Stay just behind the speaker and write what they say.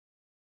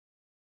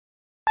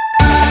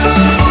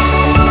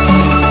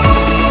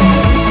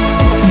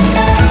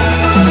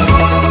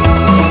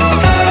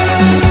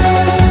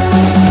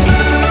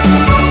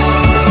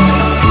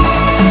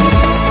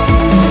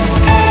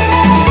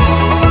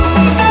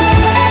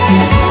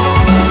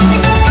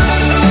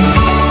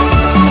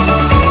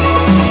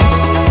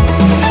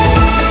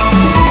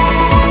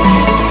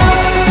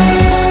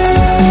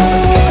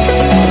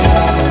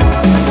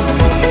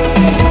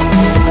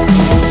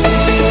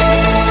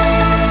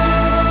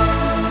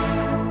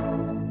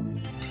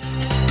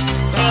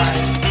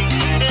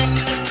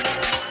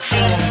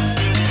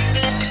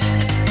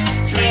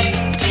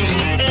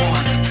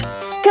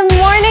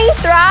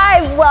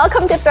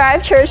to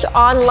Thrive Church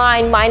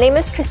Online. My name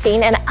is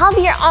Christine and I'll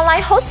be your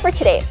online host for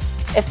today.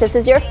 If this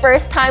is your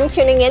first time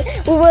tuning in,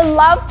 we would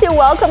love to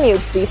welcome you.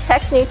 Please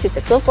text me to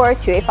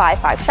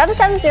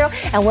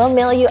 604-285-5770 and we'll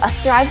mail you a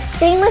Thrive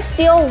stainless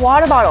steel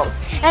water bottle.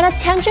 And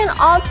attention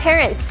all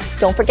parents,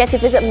 don't forget to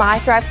visit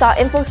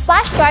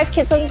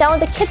mythrive.info/ThriveKids to download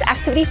the kids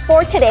activity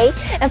for today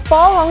and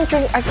follow along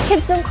during our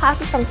Kids Zoom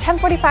classes from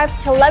 10:45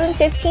 to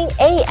 11:15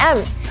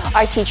 a.m.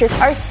 Our teachers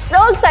are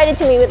so excited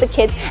to meet with the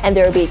kids and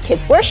there will be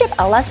kids worship,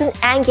 a lesson,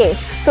 and games.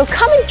 So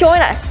come and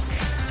join us.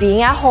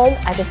 Being at home,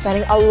 I've been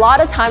spending a lot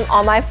of time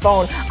on my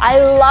phone. I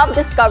love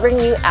discovering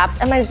new apps,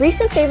 and my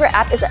recent favorite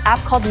app is an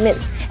app called Mint.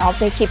 It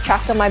helps me keep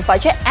track of my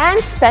budget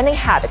and spending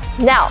habits.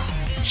 Now,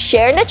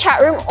 share in the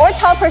chat room or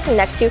tell a person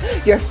next to you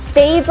your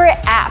favorite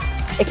app.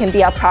 It can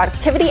be a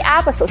productivity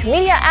app, a social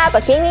media app,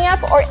 a gaming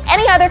app, or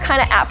any other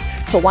kind of app.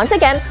 So once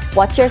again,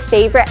 what's your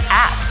favorite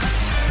app?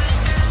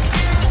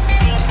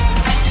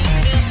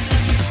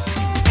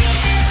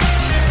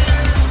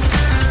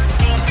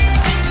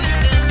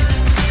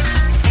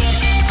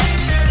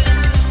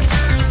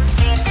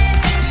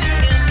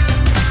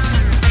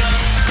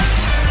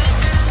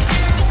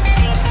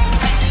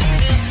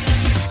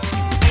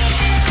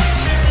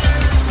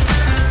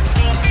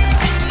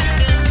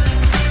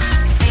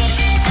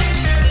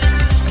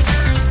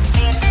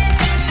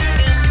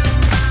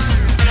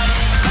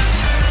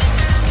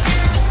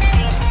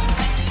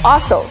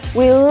 Also,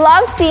 we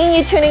love seeing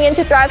you tuning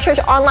into Thrive Church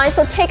Online,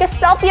 so take a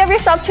selfie of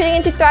yourself tuning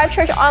into Thrive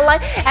Church Online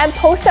and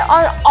post it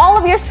on all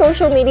of your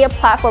social media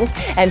platforms.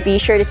 And be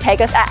sure to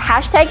tag us at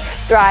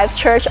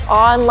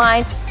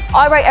 #ThriveChurchOnline.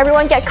 All right,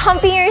 everyone, get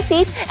comfy in your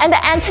seats, and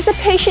the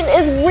anticipation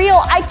is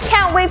real. I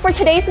can't wait for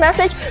today's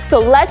message, so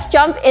let's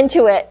jump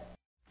into it.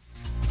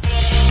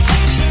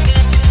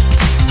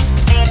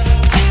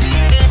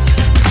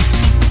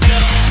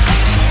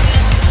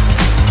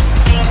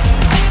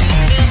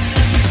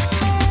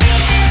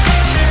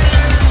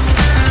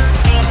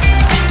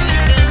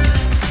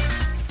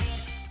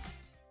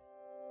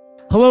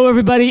 Hello,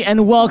 everybody,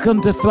 and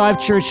welcome to Thrive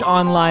Church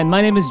Online.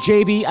 My name is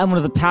JB. I'm one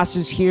of the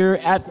pastors here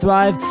at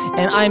Thrive,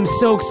 and I'm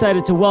so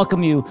excited to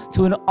welcome you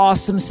to an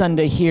awesome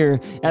Sunday here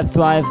at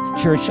Thrive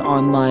Church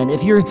Online.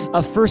 If you're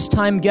a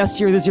first-time guest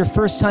here, this is your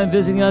first time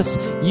visiting us,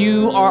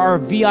 you are our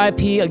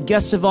VIP, a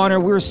guest of honor.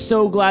 We're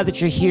so glad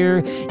that you're here.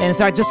 And in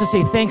fact, just to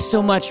say thanks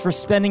so much for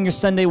spending your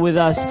Sunday with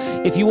us,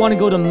 if you want to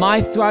go to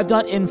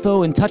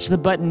mythrive.info and touch the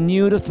button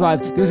New to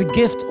Thrive, there's a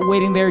gift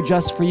waiting there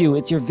just for you.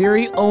 It's your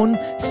very own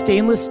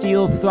stainless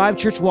steel Thrive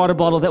Church water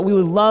bottle that we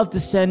would love to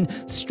send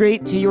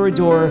straight to your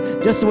door.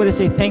 Just a way to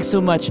say thanks so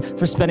much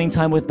for spending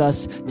time with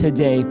us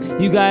today.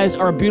 You guys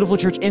are a beautiful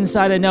church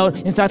inside and out.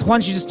 In fact, why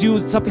don't you just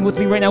do something with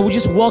me right now? We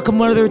just welcome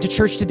one another to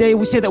church today.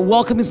 We say that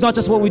welcome is not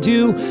just what we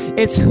do,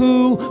 it's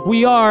who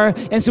we are.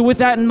 And so with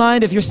that in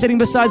mind, if you're sitting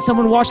beside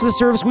someone watching the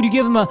service, would you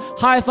give them a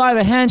high five,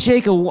 a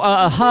handshake,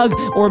 a hug,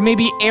 or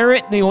maybe air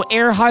it,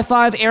 air high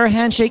five, air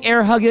handshake,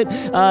 air hug it,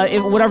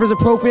 if whatever's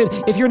appropriate.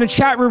 If you're in a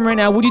chat room right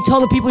now, would you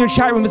tell the people in your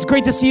chat room, it's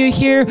great to see you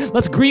here.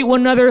 Let's greet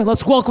one another.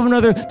 Let's welcome one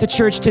another to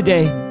church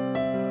today.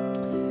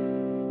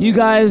 You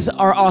guys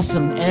are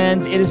awesome,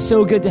 and it is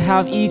so good to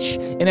have each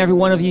and every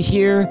one of you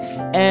here.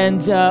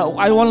 And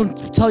I want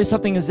to tell you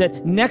something is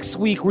that next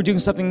week we're doing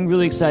something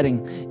really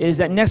exciting. Is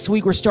that next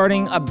week we're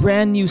starting a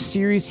brand new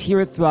series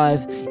here at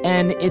Thrive,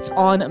 and it's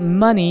on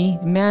money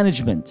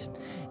management.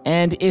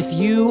 And if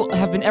you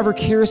have been ever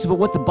curious about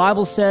what the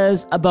Bible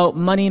says about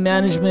money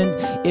management,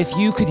 if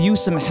you could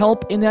use some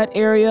help in that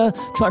area,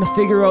 trying to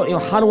figure out,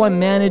 how do I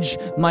manage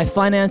my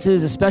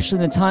finances, especially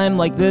in a time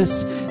like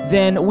this,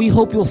 then we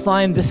hope you'll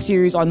find this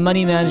series on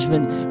money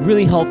management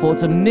really helpful.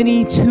 It's a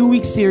mini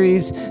 2-week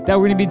series that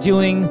we're going to be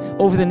doing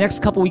over the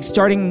next couple weeks,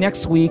 starting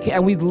next week.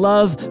 And we'd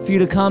love for you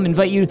to come,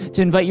 invite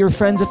your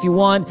friends if you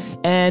want.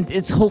 And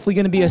it's hopefully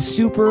going to be a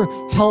super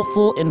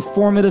helpful,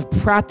 informative,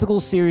 practical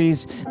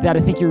series that I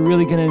think you're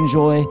really going to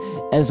enjoy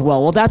as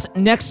well. Well, that's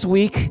next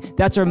week.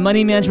 That's our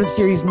money management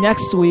series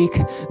next week.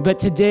 But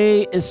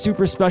today is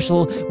super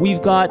special.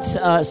 We've got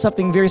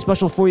something very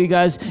special for you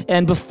guys.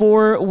 And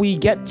before we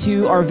get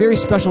to our very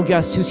special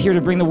guest who's here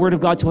to bring the Word of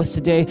God to us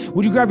today,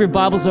 would you grab your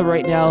Bibles up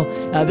right now?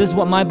 This is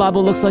what my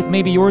Bible looks like.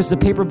 Maybe yours is a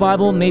paper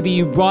Bible. Maybe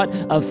you brought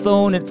a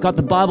phone and it's got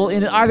the Bible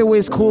in it. Either way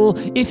is cool.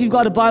 If you've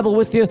got a Bible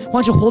with you, why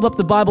don't you hold up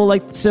the Bible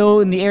like so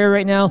in the air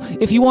right now?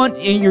 If you want,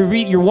 and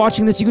you're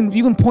watching this, you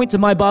can point to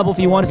my Bible if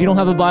you want. If you don't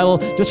have a Bible,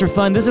 just for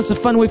fun. This is a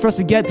fun way for us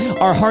to get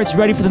our hearts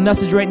ready for the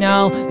message right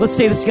now. Let's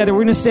say this together. We're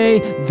going to say,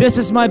 this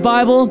is my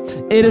Bible.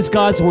 It is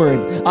God's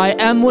Word. I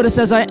am what it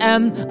says I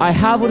am. I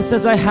have what it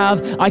says I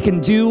have. I can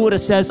do what it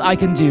says I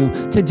can do.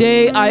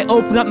 Today, I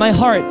open up my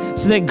heart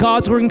so that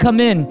God's Word can come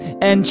in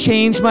and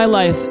change my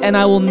life, and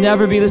I will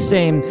never be the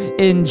same.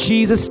 In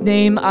Jesus'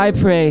 name I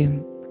pray.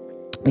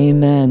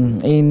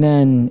 Amen,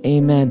 amen,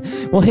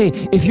 amen. Well, hey,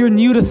 if you're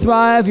new to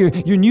Thrive,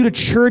 you're new to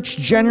church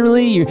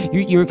generally,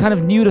 you're kind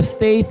of new to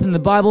faith in the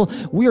Bible,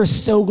 we are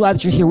so glad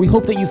that you're here. We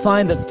hope that you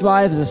find that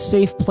Thrive is a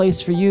safe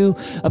place for you,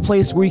 a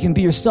place where you can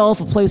be yourself,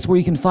 a place where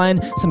you can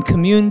find some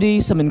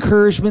community, some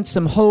encouragement,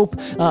 some hope,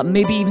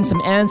 maybe even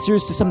some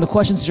answers to some of the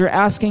questions that you're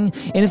asking.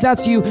 And if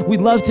that's you, we'd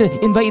love to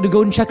invite you to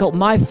go and check out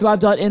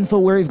mythrive.info,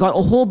 where we've got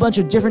a whole bunch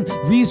of different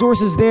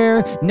resources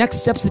there, next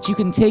steps that you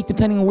can take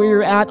depending on where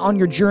you're at on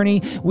your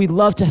journey. We'd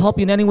love to help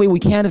you in any way we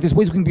can. If there's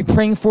ways we can be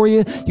praying for you,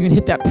 you can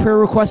hit that prayer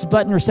request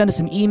button or send us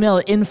an email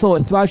at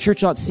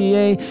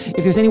info@thrivechurch.ca.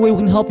 If there's any way we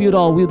can help you at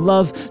all, we'd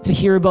love to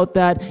hear about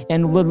that,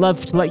 and we'd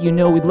love to let you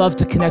know. We'd love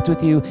to connect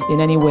with you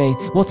in any way.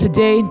 Well,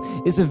 today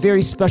is a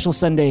very special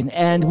Sunday,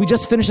 and we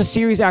just finished a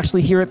series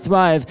actually here at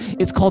Thrive.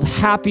 It's called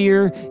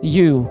Happier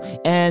You,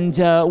 and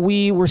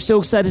we were so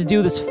excited to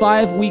do this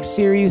 5-week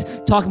series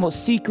talking about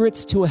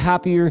secrets to a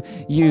happier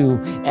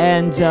you.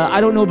 And I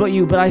don't know about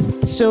you, but I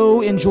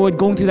so enjoyed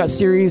going through that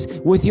series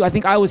with you. I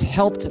think I was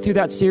helped through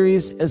that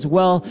series as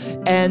well.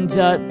 And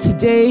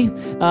today,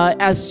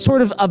 as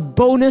sort of a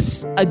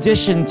bonus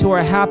addition to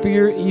our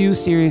Happier You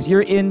series,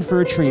 you're in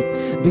for a treat,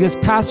 because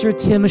Pastor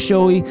Tim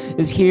Ashoey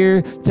is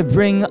here to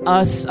bring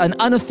us an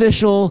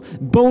unofficial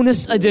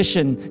bonus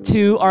addition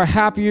to our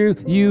Happier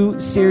You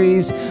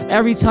series.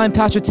 Every time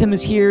Pastor Tim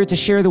is here to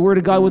share the Word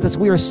of God with us,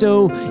 we are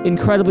so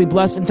incredibly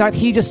blessed. In fact,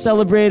 he just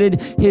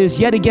celebrated his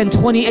yet again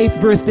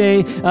 28th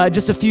birthday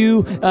just a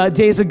few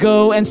days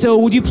ago. And so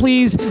would you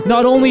please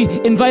not only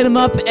invite him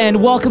up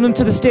and welcome him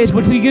to the stage,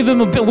 but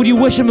would you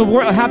wish him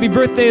a happy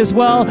birthday as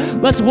well?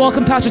 Let's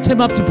welcome Pastor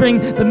Tim up to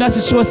bring the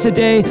message to us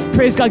today.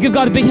 Praise God. Give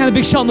God a big hand, a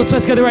big shout, and let's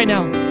bless together right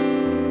now.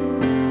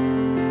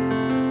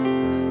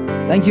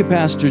 Thank you,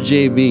 Pastor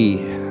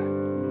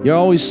JB. You're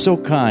always so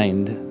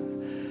kind.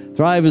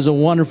 Thrive is a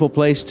wonderful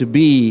place to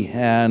be,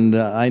 and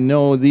I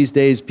know these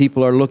days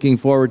people are looking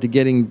forward to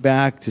getting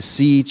back to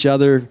see each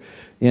other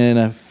in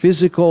a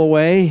physical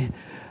way.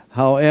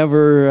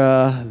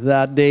 However,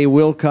 that day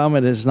will come.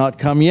 It has not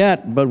come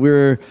yet, but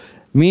we're,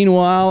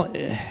 meanwhile,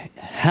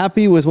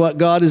 happy with what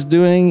God is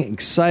doing,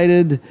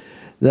 excited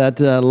that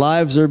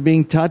lives are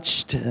being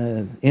touched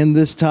in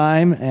this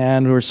time,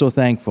 and we're so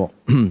thankful.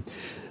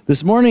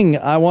 This morning,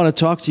 I want to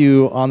talk to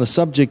you on the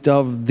subject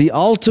of the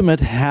ultimate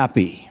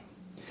happy.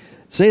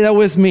 Say that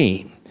with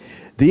me.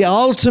 The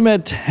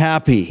ultimate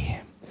happy.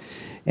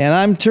 And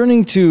I'm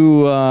turning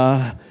to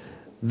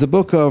the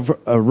book of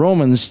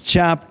Romans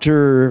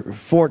chapter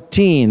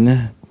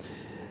 14,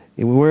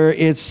 where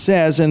it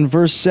says in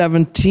verse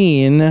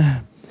 17,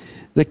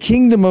 the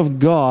kingdom of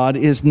God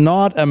is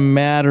not a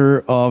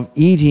matter of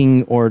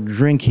eating or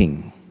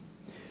drinking,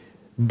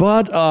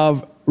 but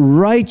of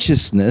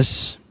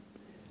righteousness,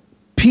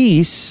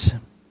 peace,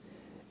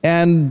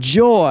 and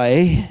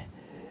joy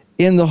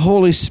in the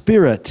Holy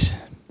Spirit.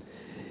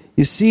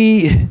 You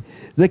see,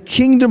 the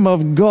kingdom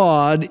of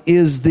God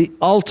is the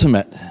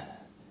ultimate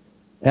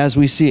as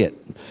we see it.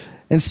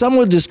 And some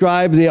would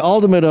describe the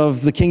ultimate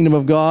of the kingdom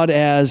of God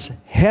as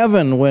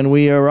heaven when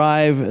we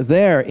arrive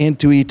there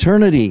into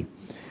eternity.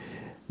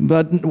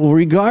 But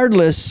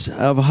regardless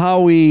of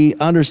how we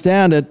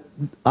understand it,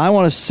 I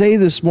want to say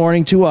this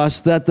morning to us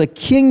that the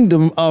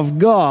kingdom of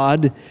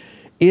God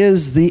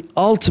is the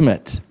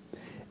ultimate.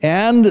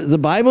 And the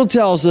Bible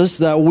tells us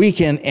that we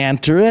can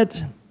enter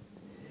it,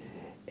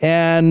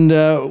 and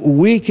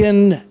we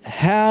can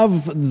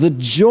have the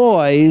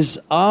joys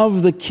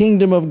of the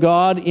kingdom of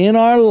God in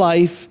our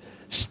life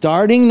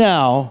starting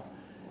now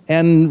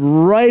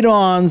and right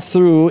on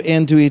through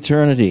into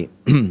eternity.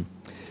 You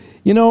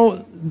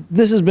know,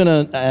 this has been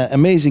an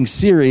amazing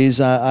series.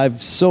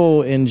 I've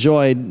so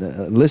enjoyed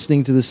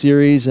listening to the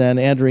series and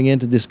entering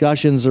into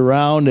discussions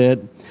around it.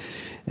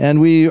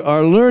 And we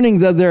are learning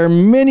that there are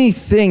many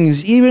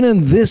things, even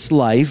in this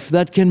life,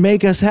 that can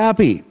make us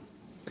happy.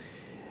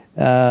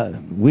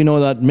 We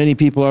know that many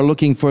people are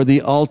looking for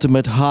the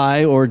ultimate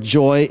high or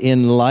joy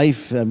in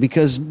life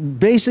because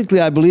basically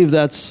I believe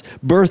that's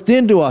birthed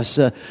into us.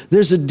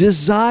 There's a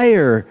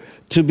desire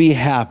to be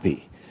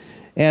happy.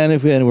 And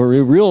if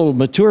we're real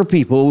mature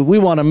people, we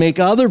want to make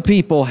other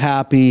people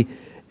happy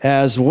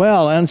as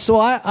well. And so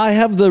I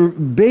have the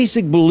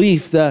basic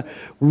belief that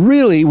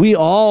really we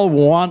all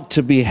want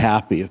to be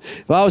happy.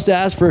 If I was to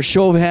ask for a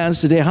show of hands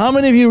today, how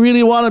many of you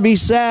really want to be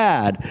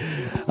sad?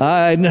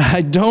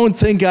 I don't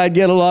think I'd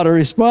get a lot of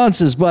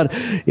responses, but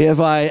if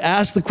I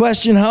ask the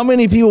question, how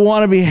many people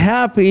want to be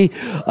happy?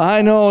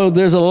 I know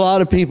there's a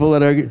lot of people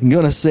that are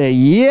going to say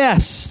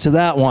yes to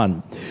that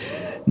one.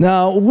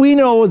 Now, we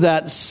know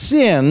that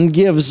sin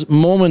gives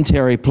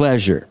momentary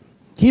pleasure.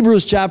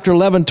 Hebrews chapter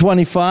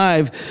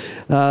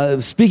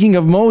 11:25, speaking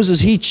of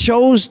Moses, he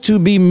chose to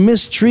be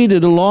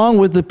mistreated along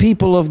with the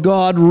people of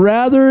God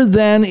rather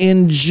than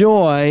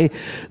enjoy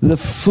the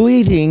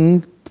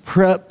fleeting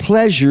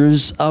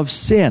pleasures of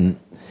sin.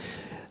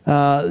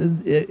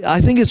 I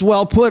think it's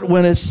well put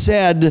when it's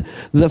said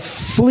the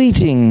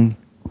fleeting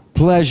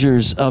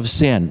pleasures of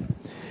sin.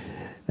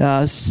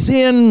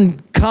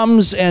 Sin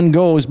comes and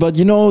goes, but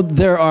you know,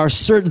 there are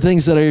certain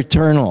things that are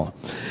eternal.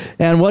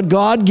 And what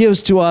God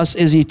gives to us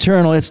is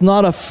eternal. It's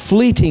not a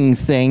fleeting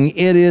thing.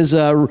 It is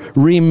a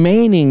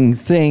remaining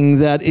thing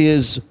that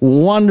is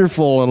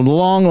wonderful and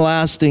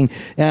long-lasting.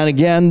 And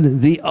again,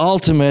 the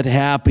ultimate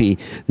happy,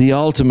 the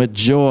ultimate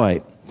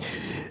joy.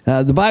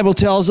 The Bible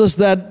tells us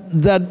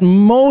that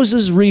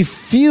Moses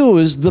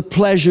refused the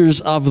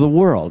pleasures of the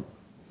world.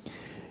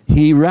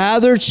 He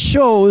rather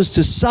chose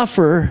to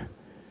suffer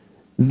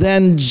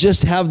than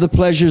just have the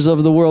pleasures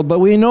of the world. But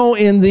we know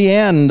in the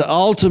end,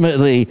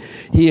 ultimately,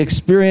 he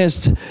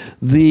experienced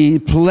the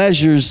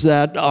pleasures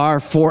that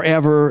are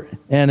forever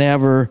and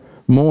ever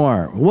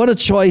more. What a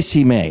choice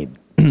he made.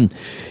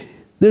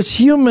 There's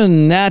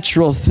human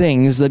natural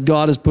things that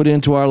God has put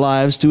into our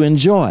lives to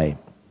enjoy.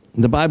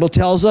 The Bible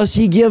tells us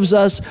he gives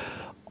us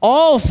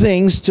all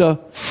things to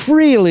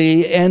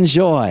freely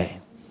enjoy.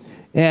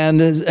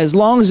 And as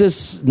long as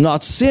it's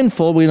not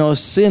sinful, we know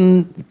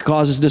sin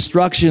causes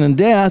destruction and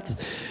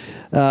death.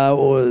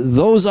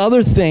 Those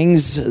other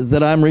things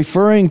that I'm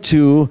referring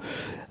to,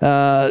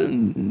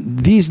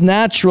 these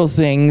natural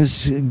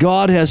things,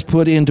 God has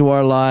put into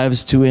our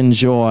lives to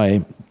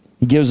enjoy.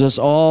 He gives us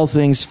all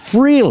things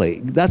freely.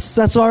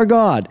 That's our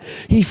God.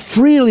 He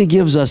freely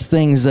gives us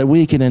things that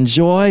we can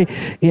enjoy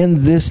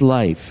in this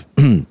life.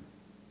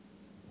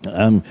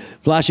 I'm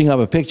flashing up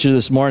a picture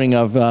this morning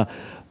of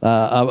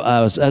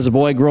as a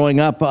boy growing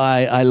up,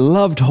 I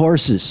loved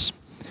horses.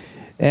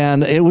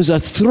 And it was a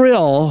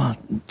thrill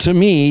to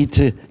me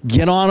to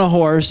get on a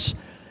horse,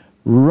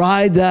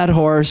 ride that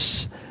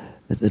horse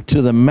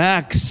to the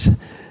max.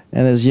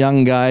 And as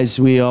young guys,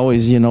 we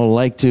always,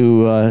 like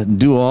to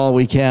do all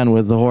we can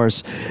with the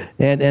horse.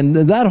 And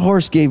that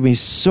horse gave me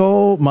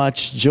so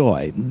much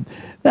joy.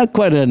 Not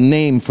quite a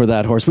name for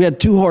that horse. We had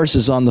two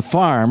horses on the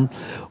farm.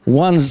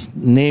 One's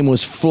name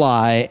was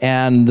Fly,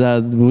 and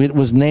it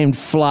was named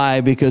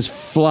Fly because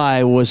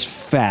Fly was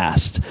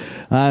fast.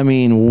 I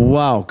mean,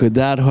 wow, could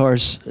that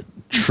horse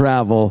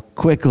travel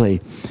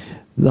quickly.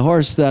 The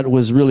horse that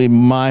was really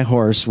my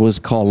horse was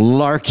called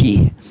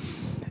Larky.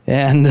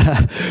 And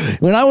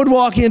when I would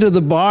walk into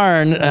the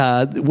barn,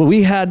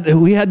 we had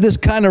this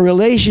kind of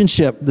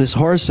relationship, this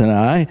horse and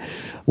I.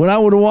 When I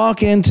would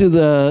walk into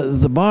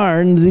the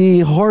barn, the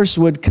horse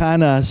would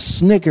kind of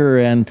snicker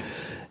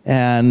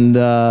and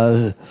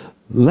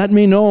let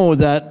me know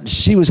that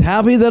she was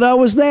happy that I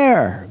was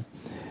there.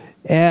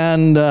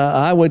 And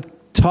I would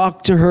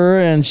talk to her,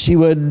 and she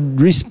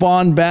would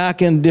respond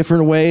back in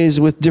different ways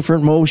with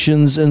different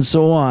motions and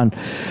so on.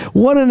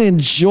 What an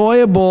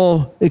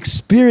enjoyable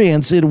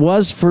experience it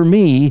was for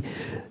me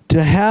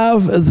to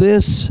have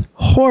this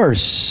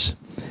horse.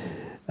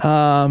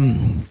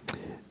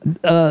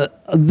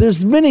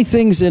 There's many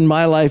things in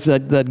my life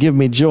that give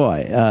me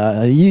joy.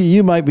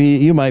 You might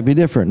be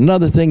different.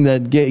 Another thing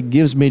that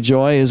gives me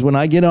joy is when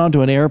I get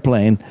onto an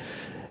airplane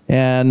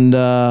and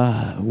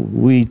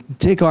we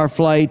take our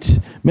flight.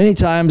 Many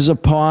times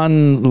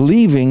upon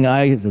leaving,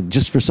 I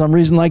just for some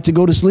reason like to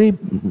go to sleep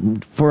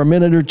for a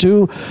minute or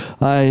two.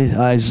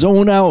 I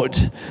zone out,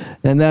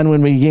 and then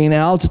when we gain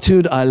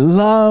altitude, I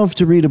love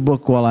to read a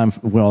book while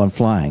I'm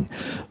flying,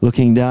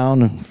 looking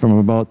down from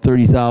about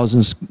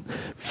 30,000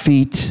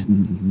 feet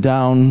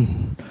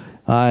down.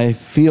 I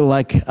feel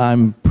like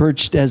I'm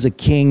perched as a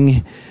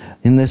king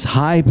in this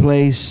high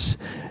place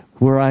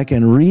where I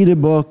can read a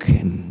book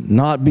and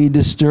not be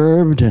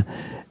disturbed,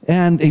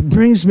 and it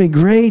brings me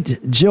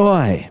great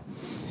joy.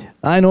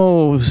 I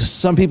know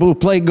some people who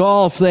play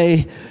golf,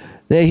 they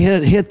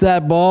hit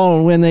that ball,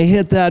 and when they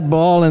hit that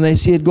ball and they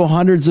see it go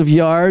hundreds of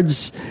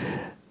yards,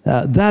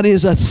 that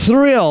is a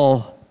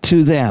thrill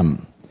to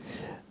them.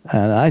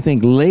 And I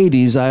think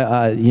ladies,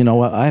 I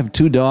have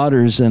two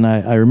daughters, and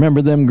I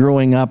remember them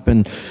growing up,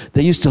 and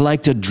they used to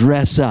like to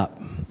dress up.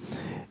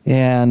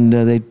 And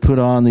they'd put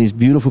on these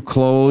beautiful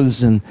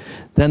clothes, and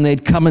then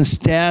they'd come and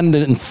stand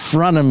in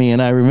front of me.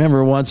 And I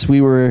remember once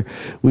we were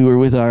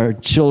with our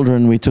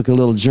children. We took a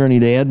little journey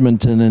to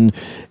Edmonton,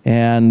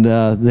 and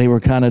they were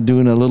kind of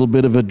doing a little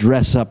bit of a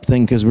dress-up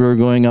thing because we were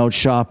going out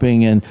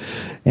shopping. And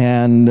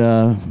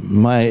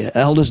my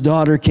eldest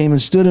daughter came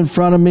and stood in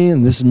front of me,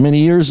 and this is many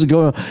years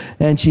ago,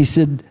 and she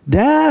said,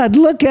 "Dad,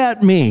 look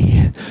at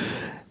me."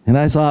 And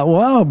I thought,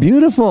 wow,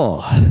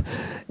 beautiful.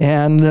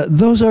 And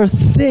those are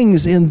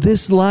things in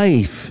this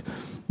life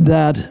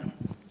that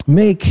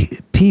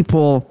make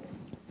people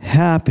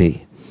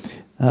happy.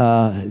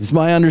 It's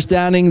my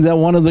understanding that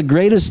one of the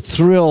greatest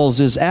thrills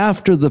is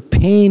after the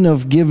pain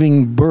of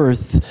giving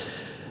birth,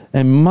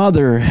 a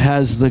mother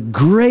has the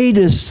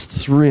greatest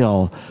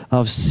thrill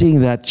of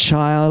seeing that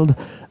child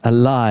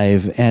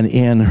alive and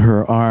in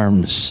her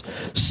arms.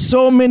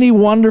 So many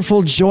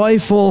wonderful,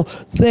 joyful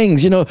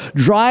things.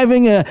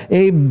 Driving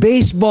a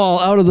baseball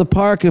out of the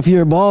park if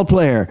you're a ball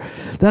player.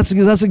 That's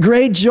a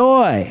great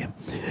joy.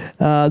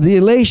 The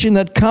elation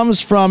that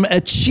comes from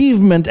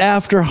achievement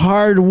after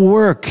hard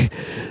work.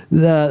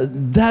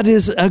 That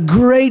is a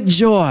great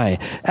joy.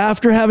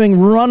 After having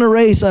run a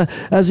race,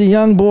 as a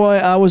young boy,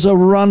 I was a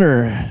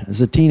runner.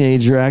 As a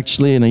teenager,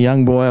 actually, and a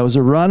young boy, I was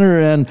a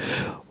runner, and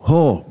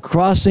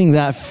crossing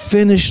that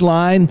finish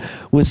line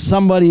with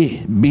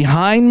somebody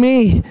behind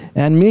me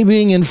and me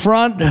being in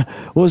front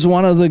was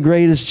one of the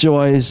greatest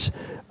joys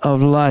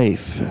of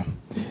life.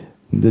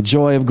 The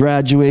joy of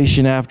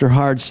graduation after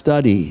hard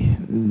study,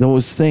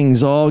 those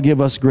things all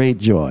give us great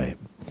joy.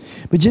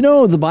 But you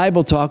know, the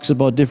Bible talks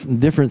about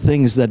different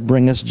things that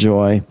bring us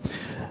joy.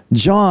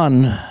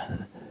 John,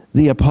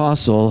 the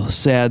apostle,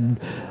 said,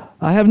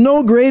 I have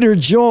no greater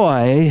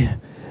joy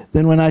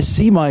than when I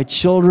see my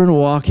children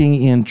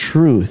walking in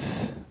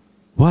truth.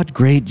 What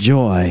great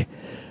joy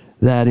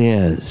that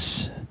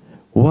is.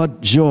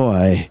 What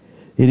joy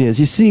it is.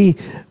 You see,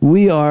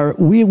 we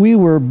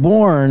were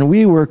born,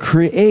 we were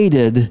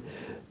created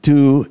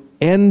to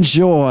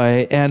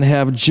enjoy and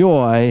have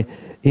joy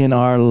in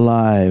our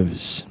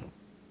lives.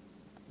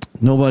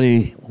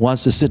 Nobody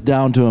wants to sit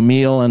down to a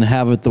meal and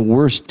have it the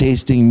worst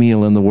tasting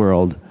meal in the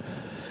world.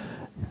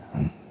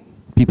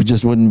 People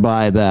just wouldn't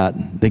buy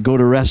that. They go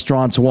to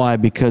restaurants. Why?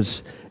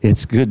 Because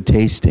it's good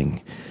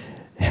tasting.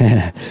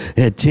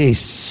 It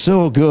tastes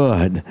so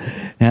good.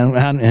 And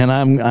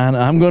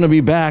I'm going to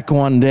be back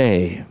one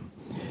day.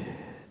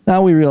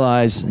 Now we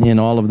realize in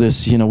all of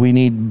this, we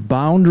need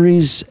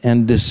boundaries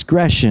and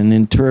discretion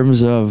in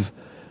terms of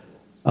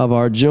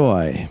our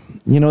joy.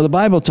 The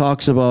Bible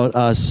talks about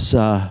us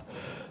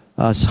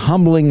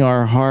humbling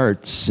our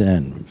hearts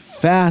and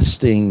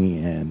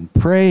fasting and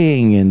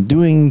praying and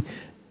doing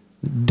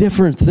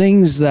different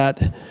things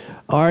that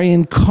are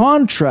in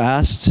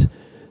contrast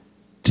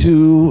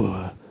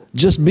to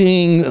just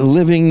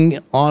living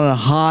on a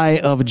high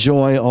of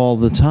joy all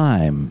the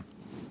time.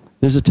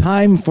 There's a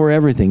time for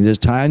everything. There's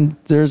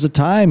a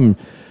time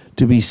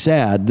to be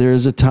sad.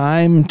 There's a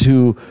time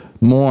to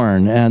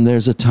mourn, and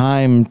there's a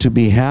time to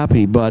be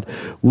happy. But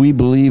we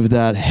believe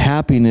that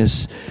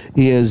happiness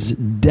is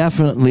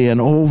definitely an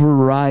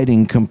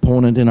overriding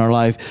component in our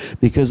life,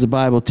 because the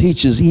Bible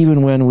teaches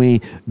even when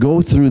we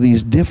go through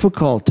these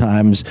difficult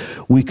times,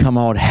 we come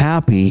out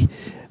happy.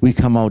 We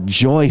come out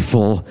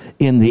joyful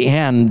in the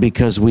end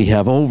because we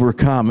have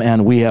overcome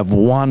and we have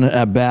won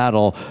a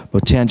battle,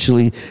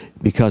 potentially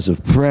because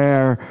of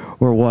prayer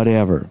or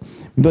whatever.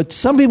 But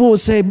some people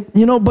would say,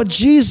 but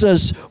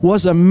Jesus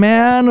was a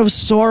man of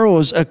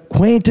sorrows,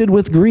 acquainted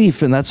with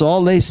grief, and that's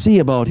all they see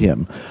about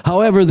him.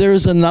 However,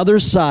 there's another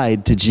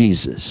side to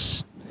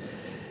Jesus.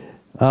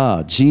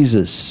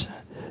 Jesus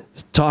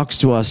talks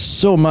to us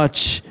so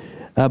much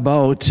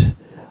about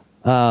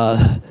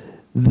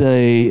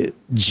the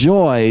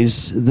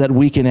joys that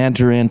we can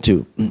enter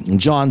into. In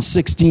John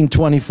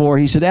 16:24,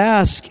 he said,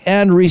 ask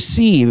and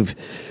receive,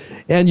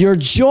 and your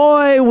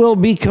joy will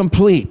be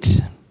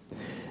complete.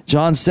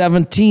 John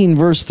 17,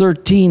 verse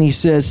 13, he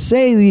says,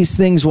 say these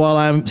things while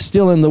I'm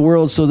still in the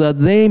world, so that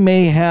they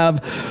may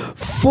have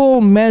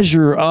full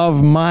measure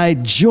of my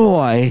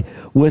joy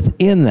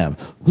within them.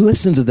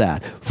 Listen to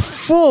that.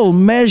 Full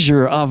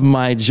measure of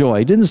my joy.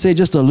 He didn't say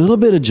just a little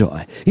bit of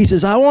joy. He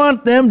says, I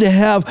want them to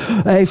have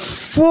a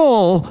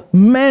full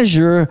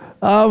measure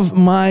of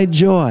my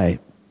joy.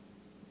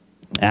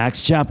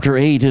 Acts chapter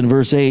 8 and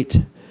verse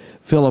 8.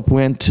 Philip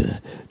went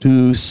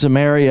to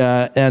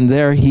Samaria, and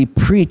there he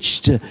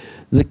preached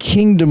the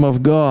kingdom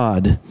of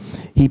God.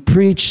 He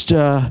preached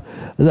a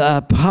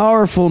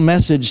powerful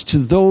message to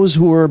those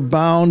who were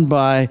bound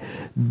by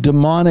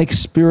demonic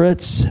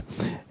spirits.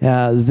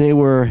 They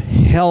were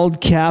held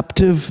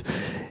captive,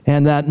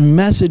 and that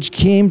message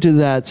came to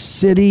that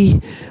city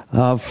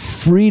of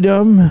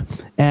freedom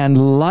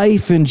and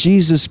life in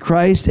Jesus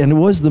Christ, and it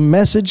was the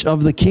message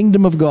of the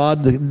kingdom of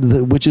God,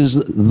 which is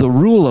the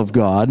rule of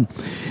God.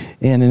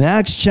 And in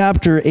Acts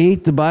chapter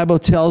 8, the Bible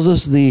tells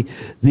us the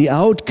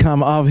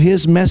outcome of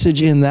his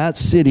message in that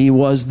city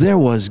was there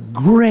was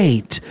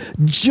great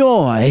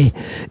joy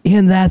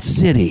in that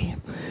city.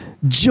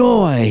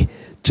 Joy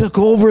took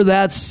over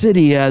that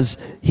city as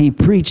he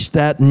preached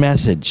that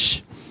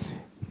message.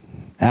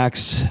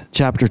 Acts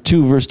chapter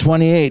 2, verse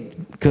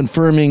 28,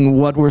 confirming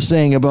what we're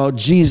saying about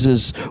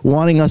Jesus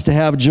wanting us to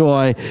have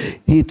joy.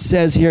 It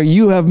says here,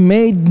 you have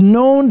made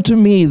known to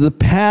me the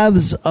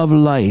paths of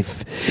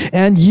life,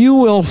 and you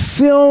will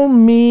fill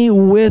me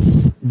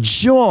with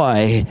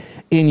joy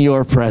in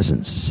your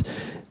presence.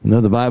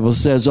 The Bible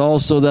says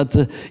also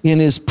that in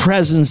his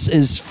presence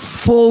is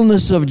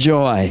fullness of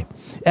joy.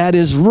 At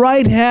his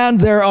right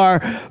hand there are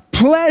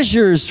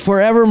pleasures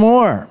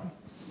forevermore.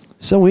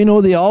 So we know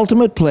the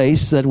ultimate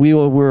place that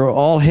we're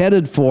all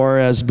headed for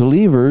as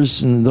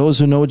believers and those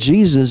who know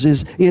Jesus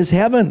is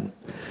heaven.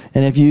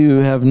 And if you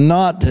have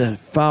not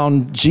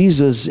found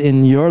Jesus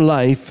in your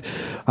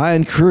life, I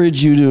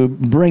encourage you to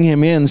bring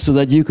him in so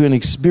that you can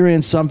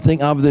experience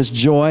something of this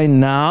joy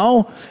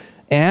now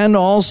and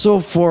also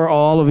for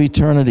all of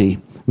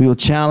eternity. We will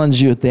challenge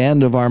you at the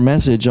end of our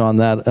message on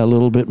that a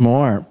little bit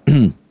more.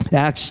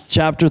 Acts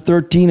chapter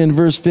 13 and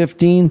verse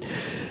 15.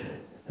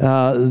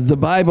 The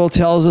Bible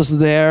tells us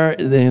there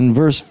in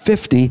verse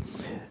 50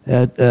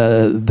 that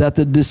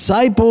the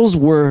disciples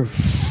were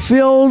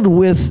filled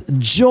with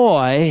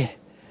joy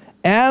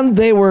and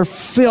they were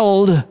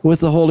filled with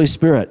the Holy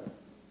Spirit.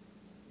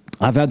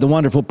 I've had the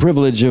wonderful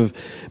privilege of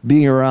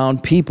being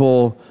around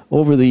people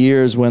over the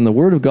years when the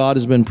Word of God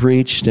has been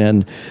preached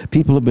and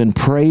people have been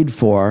prayed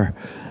for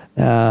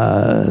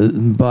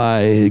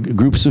by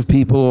groups of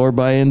people or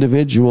by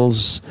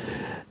individuals.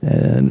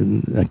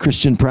 And a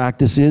Christian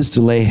practice is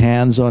to lay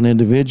hands on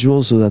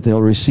individuals so that they'll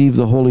receive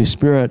the Holy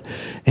Spirit.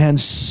 And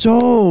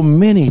so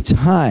many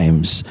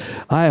times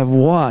I have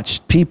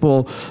watched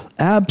people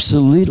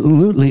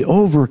absolutely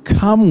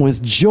overcome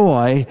with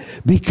joy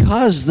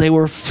because they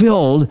were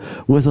filled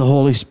with the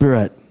Holy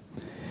Spirit.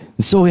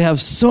 And so we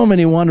have so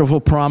many wonderful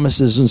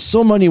promises and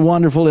so many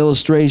wonderful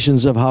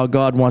illustrations of how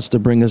God wants to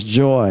bring us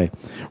joy.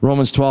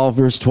 Romans 12,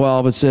 verse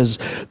 12, it says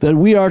that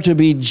we are to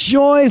be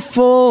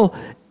joyful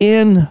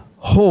in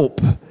hope.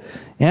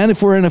 And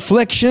if we're in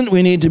affliction,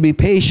 we need to be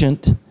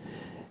patient.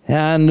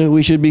 And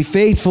we should be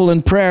faithful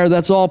in prayer.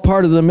 That's all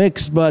part of the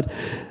mix. But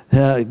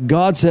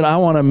God said, I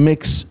want to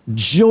mix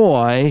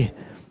joy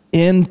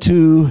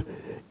into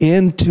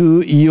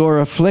your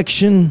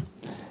affliction.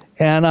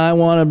 And I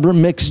want to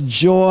mix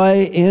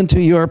joy into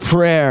your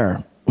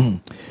prayer.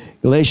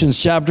 Galatians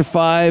chapter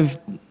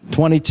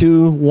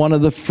 5:22, one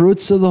of the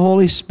fruits of the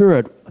Holy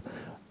Spirit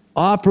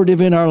operative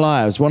in our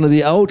lives, one of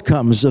the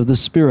outcomes of the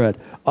Spirit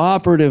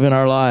operative in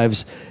our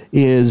lives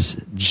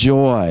is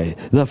joy.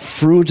 The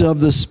fruit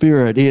of the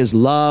Spirit is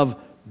love,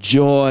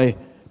 joy,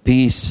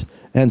 peace,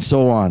 and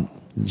so on.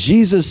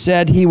 Jesus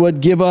said he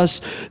would give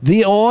us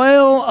the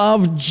oil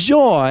of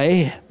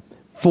joy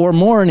for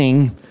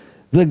mourning,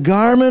 the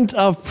garment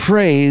of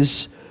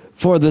praise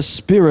for the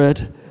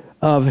spirit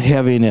of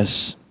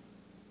heaviness.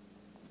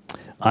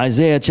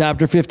 Isaiah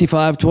chapter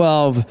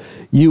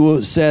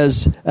 55:12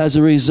 says, as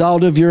a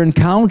result of your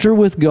encounter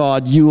with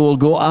God, you will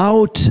go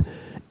out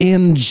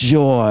in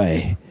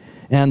joy,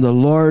 and the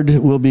Lord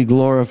will be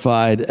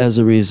glorified as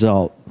a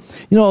result.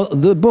 You know,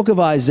 the book of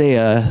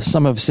Isaiah,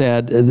 some have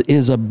said,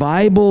 is a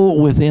Bible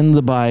within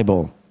the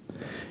Bible.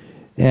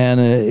 And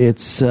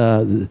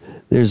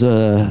there's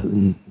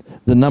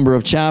the number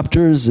of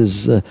chapters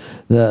is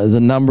the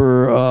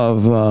number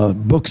of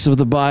books of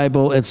the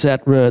Bible,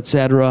 etc.,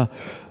 etc.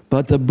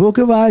 But the book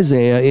of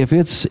Isaiah, if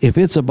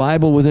it's a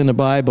Bible within a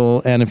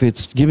Bible, and if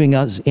it's giving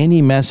us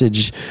any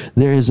message,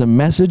 there is a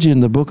message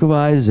in the book of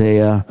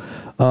Isaiah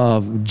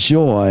of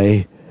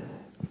joy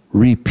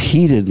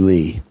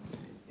repeatedly.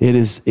 It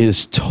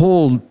is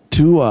told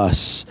to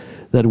us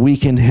that we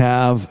can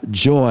have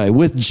joy.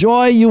 With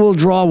joy you will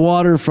draw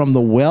water from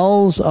the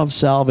wells of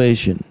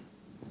salvation.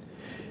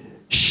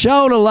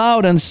 Shout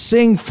aloud and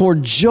sing for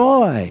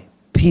joy,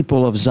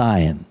 people of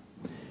Zion.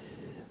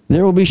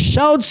 There will be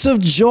shouts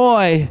of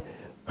joy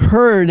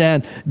heard,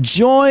 and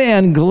joy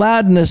and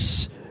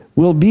gladness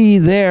will be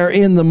there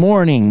in the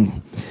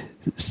morning.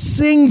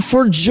 Sing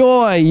for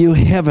joy, you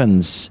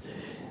heavens,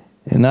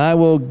 and I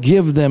will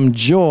give them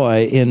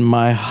joy in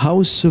my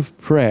house of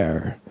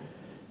prayer.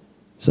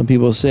 Some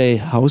people say,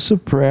 house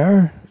of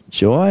prayer?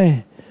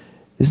 Joy?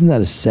 Isn't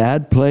that a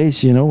sad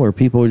place, where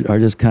people are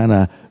just kind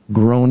of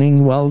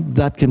groaning? Well,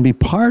 that can be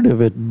part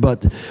of it,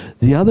 but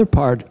the other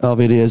part of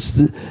it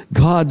is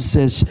God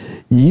says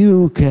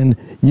you can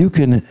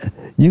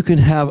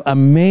have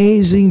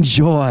amazing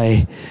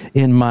joy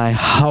in my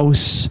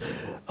house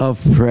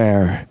of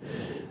prayer.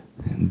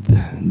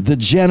 The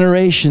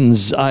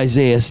generations,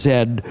 Isaiah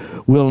said,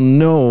 will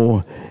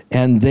know,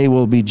 and they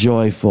will be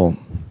joyful.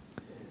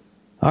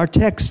 Our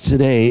text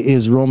today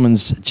is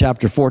Romans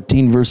chapter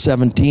 14, verse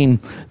 17.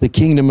 The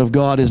kingdom of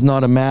God is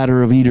not a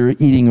matter of either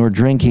eating or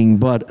drinking,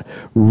 but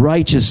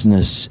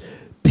righteousness,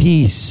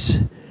 peace,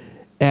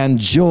 and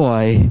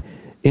joy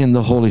in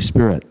the Holy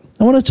Spirit.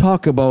 I want to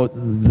talk about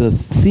the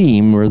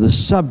theme or the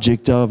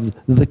subject of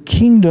the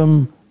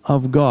kingdom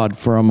of God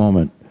for a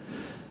moment.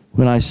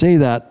 When I say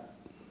that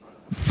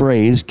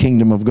phrase,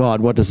 kingdom of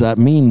God, what does that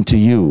mean to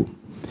you?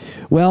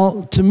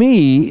 Well, to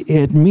me,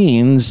 it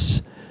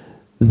means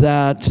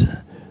that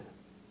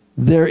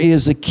there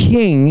is a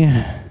king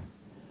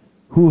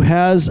who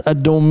has a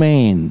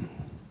domain.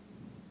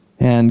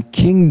 And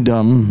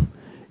kingdom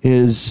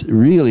is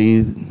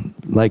really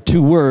like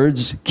two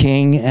words,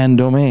 king and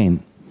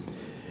domain.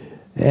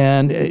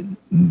 And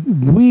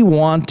we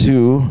want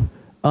to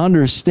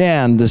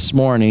understand this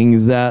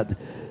morning that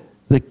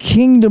the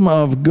kingdom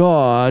of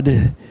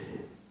God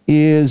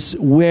is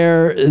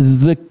where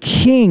the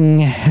king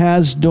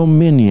has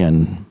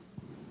dominion.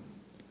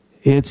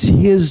 It's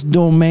his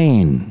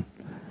domain.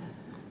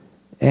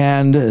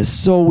 And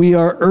so we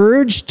are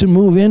urged to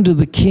move into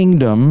the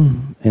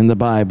kingdom in the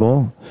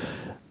Bible.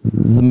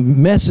 The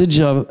message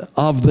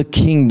of the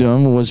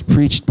kingdom was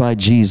preached by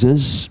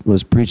Jesus,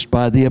 was preached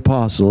by the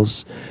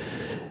apostles.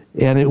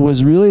 And it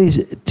was really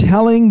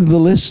telling the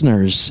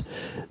listeners,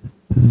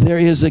 there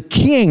is a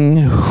king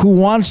who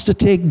wants to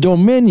take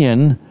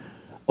dominion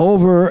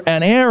over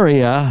an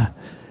area,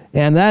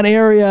 and that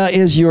area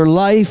is your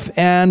life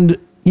and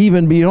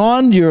even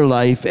beyond your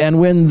life. And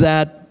when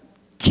that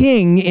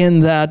king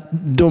in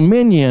that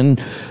dominion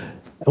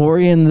or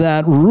in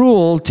that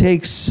rule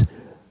takes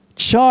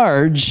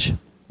charge,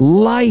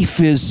 life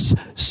is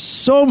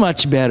so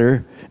much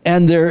better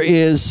and there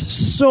is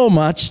so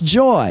much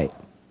joy.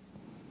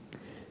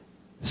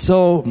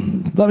 So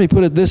let me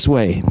put it this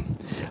way.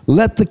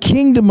 Let the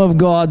kingdom of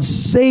God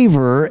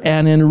savor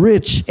and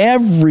enrich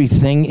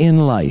everything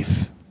in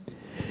life.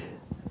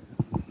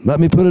 Let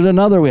me put it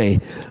another way.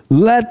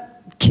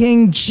 Let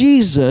King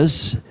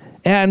Jesus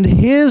and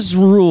his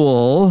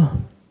rule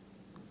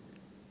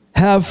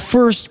have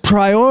first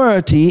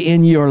priority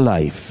in your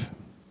life.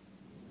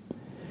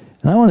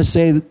 And I want to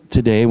say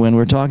today, when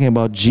we're talking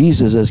about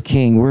Jesus as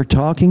king, we're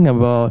talking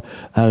about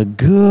a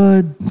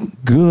good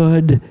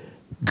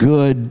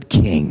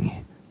king.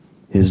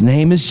 His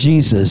name is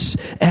Jesus,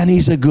 and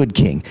he's a good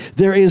king.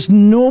 There is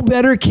no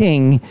better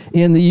king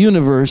in the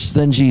universe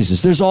than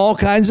Jesus. There's all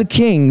kinds of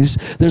kings,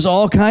 there's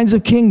all kinds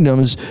of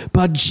kingdoms,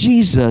 but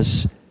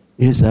Jesus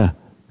is a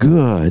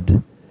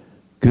good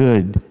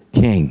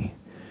king.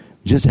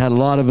 Just had a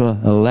lot of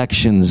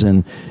elections,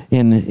 and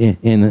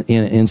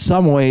in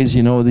some ways,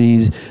 you know,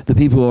 the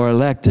people who are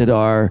elected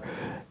are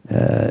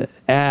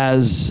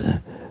as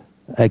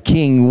a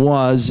king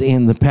was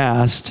in the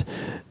past.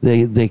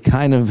 They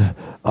kind of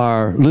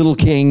are little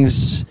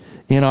kings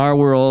in our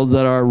world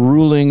that are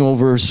ruling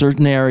over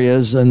certain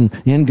areas and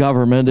in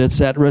government,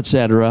 etc.,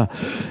 etc.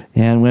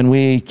 And when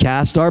we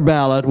cast our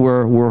ballot,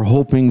 we're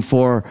hoping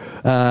for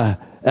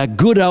a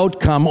good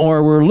outcome,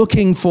 or we're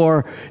looking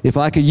for, if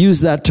I could use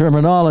that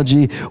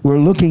terminology, we're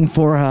looking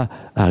for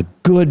a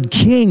good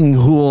king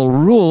who will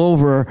rule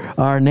over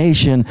our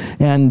nation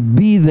and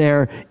be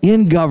there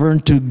in govern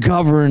to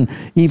govern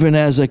even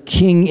as a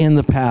king in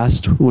the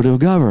past would have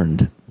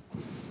governed.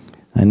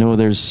 I know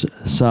there's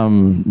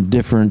some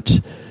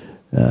different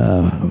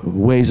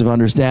ways of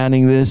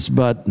understanding this,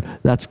 but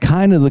that's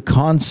kind of the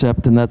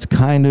concept, and that's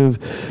kind of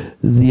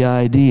the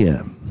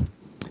idea.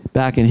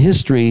 Back in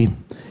history,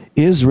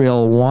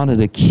 Israel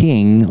wanted a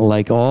king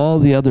like all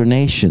the other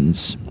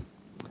nations.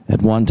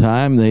 At one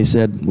time, they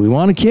said, we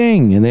want a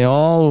king, and they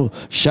all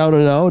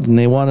shouted out, and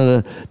they wanted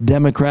a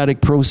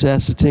democratic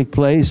process to take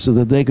place so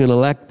that they could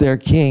elect their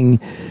king.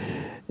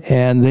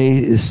 And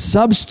they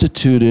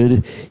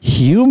substituted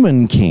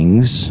human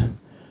kings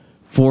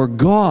for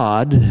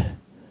God,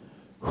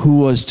 who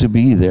was to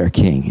be their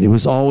king. It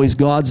was always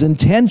God's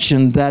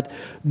intention that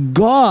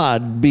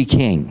God be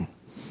king.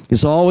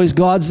 It's always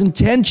God's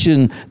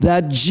intention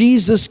that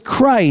Jesus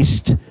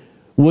Christ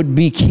would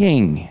be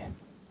king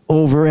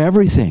over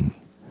everything.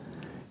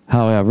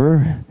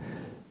 However,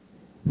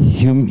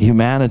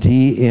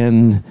 humanity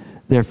in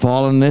their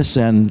fallenness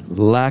and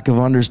lack of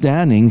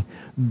understanding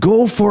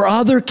go for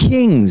other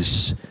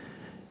kings,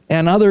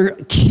 and other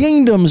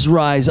kingdoms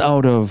rise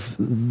out of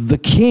the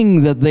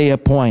king that they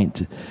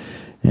appoint.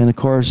 And of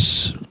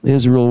course,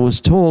 Israel was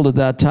told at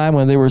that time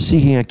when they were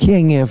seeking a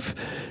king, if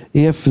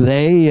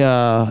they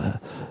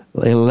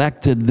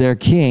elected their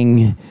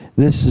king,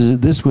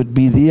 this would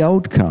be the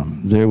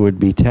outcome. There would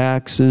be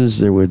taxes,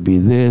 there would be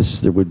this,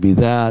 there would be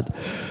that,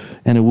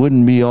 and it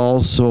wouldn't be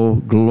all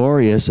so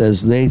glorious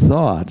as they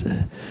thought.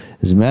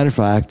 As a matter of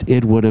fact,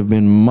 it would have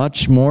been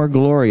much more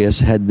glorious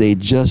had they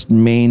just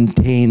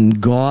maintained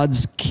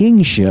God's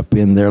kingship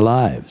in their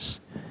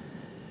lives.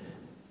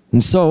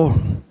 And so,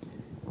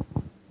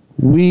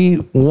 we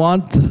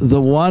want the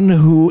one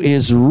who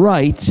is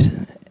right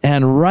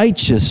and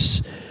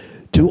righteous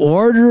to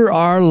order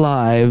our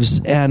lives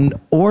and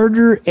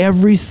order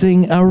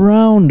everything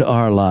around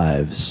our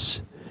lives.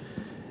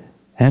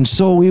 And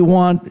so we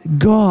want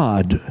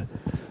God.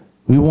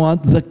 We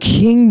want the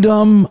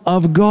kingdom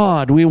of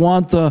God. We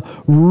want the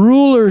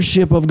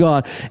rulership of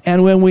God.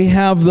 And when we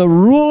have the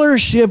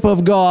rulership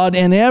of God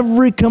in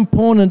every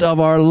component of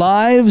our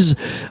lives,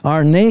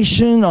 our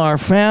nation, our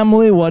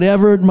family,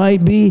 whatever it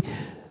might be,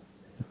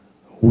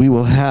 we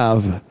will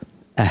have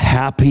a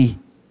happy,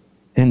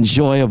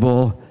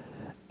 enjoyable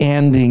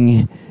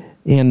ending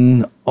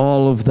in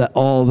all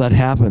that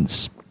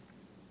happens.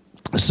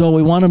 So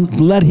we want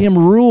to let him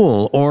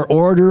rule or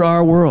order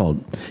our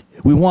world.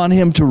 We want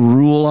him to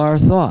rule our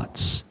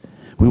thoughts.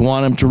 We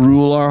want him to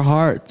rule our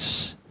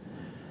hearts.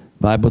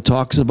 The Bible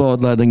talks about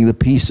letting the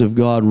peace of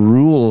God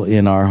rule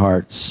in our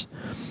hearts.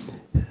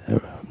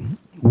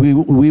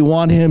 We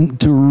want him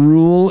to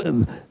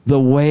rule the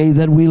way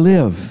that we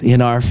live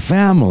in our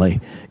family,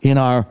 in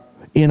our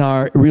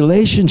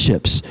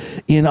relationships,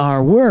 in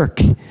our work,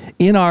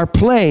 in our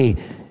play,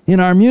 in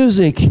our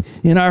music,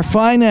 in our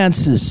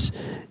finances,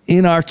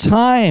 in our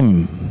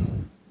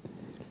time.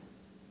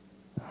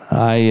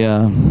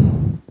 I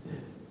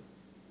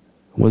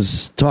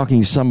was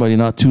talking to somebody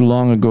not too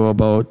long ago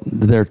about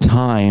their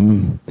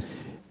time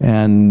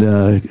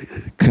and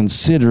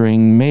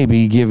considering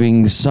maybe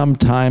giving some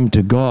time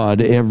to God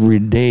every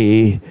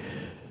day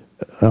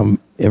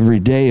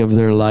of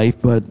their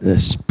life, but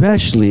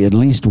especially at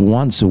least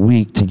once a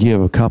week to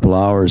give a couple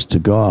hours to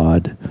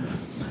God.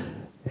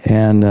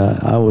 And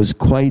I was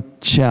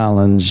quite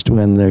challenged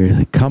when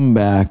the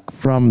comeback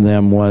from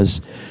them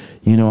was,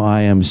 you know,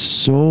 I am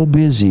so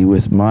busy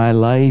with my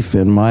life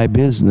and my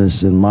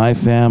business and my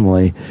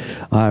family,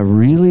 I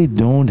really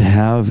don't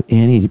have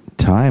any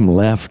time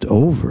left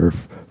over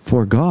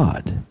for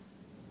God.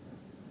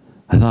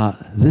 I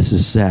thought, this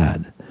is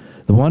sad.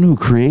 The one who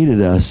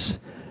created us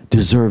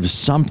deserves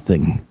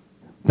something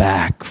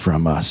back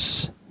from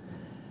us.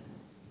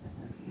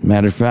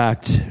 Matter of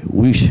fact,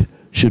 we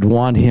should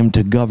want him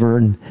to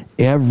govern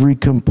every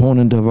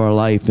component of our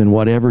life, and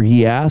whatever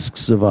he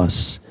asks of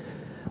us,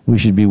 we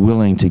should be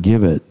willing to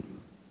give it.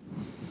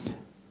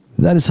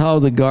 That is how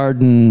the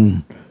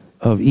Garden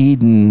of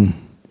Eden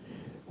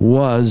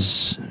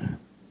was.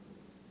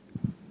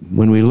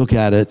 When we look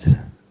at it,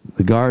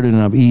 the Garden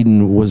of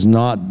Eden was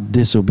not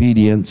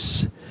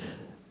disobedience.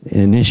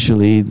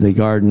 Initially, the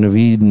Garden of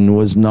Eden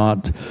was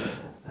not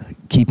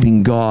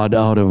keeping God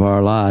out of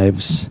our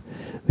lives.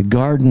 The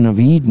Garden of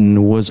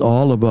Eden was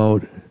all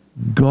about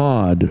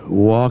God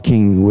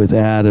walking with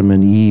Adam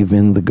and Eve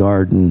in the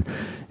garden,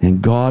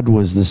 and God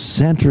was the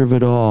center of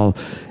it all,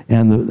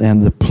 and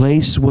the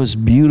place was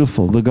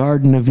beautiful. The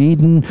Garden of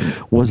Eden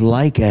was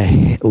like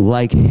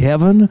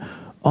heaven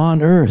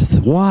on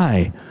earth.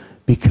 Why?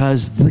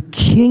 Because the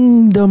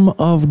kingdom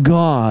of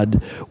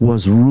God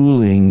was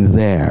ruling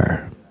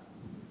there.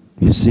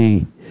 You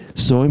see,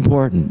 so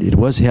important. It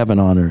was heaven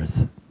on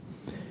earth.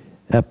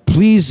 A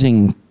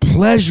pleasing,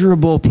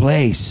 pleasurable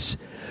place.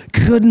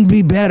 Couldn't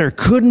be better,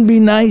 couldn't be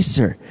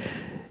nicer.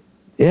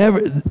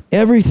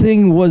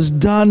 Everything was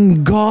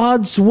done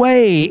God's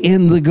way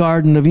in the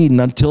Garden of Eden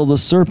until the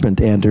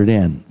serpent entered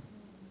in.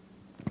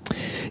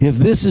 If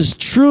this is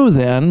true,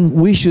 then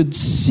we should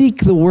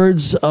seek the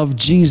words of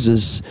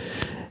Jesus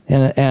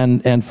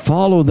and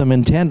follow them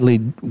intently,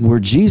 where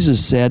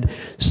Jesus said,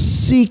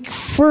 "Seek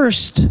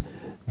first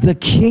the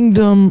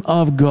kingdom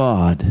of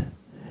God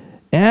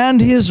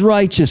and his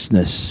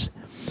righteousness,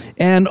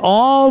 and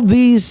all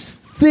these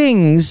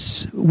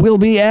things will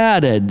be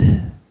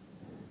added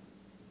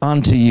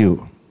unto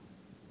you."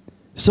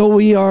 So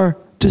we are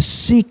to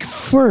seek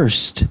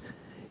first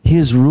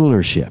his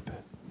rulership.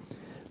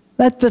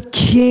 Let the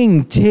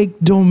king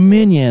take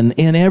dominion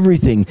in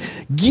everything.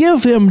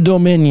 Give him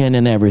dominion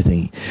in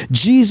everything.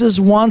 Jesus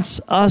wants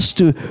us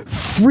to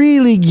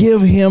freely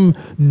give him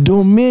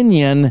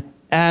dominion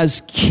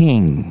as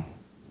king.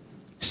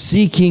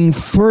 Seeking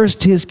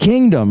first his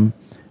kingdom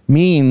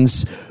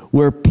means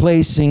we're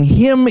placing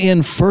him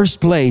in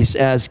first place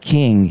as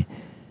king,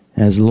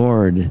 as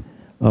Lord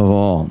of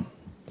all.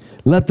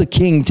 Let the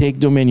king take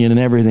dominion in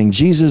everything.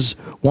 Jesus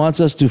wants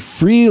us to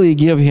freely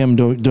give him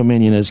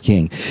dominion as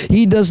king.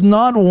 He does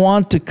not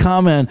want to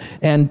come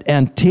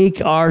and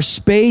take our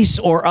space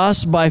or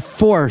us by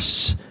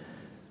force,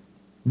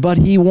 but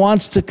he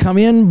wants to come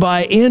in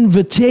by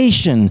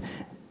invitation.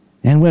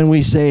 And when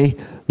we say,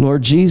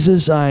 "Lord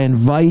Jesus, I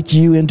invite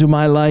you into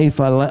my life.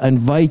 I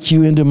invite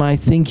you into my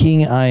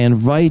thinking. I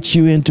invite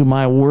you into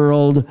my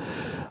world.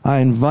 I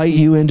invite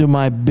you into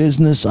my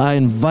business. I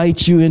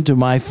invite you into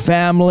my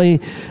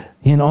family.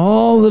 In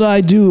all that I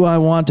do, I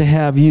want to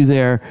have you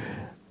there."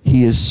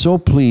 He is so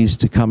pleased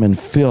to come and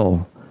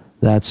fill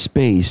that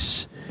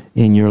space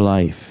in your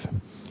life.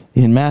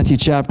 In Matthew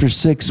chapter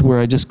 6, where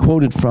I just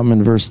quoted from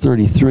in verse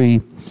 33,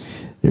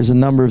 there's a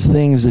number of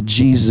things that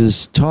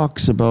Jesus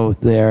talks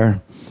about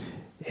there.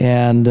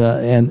 And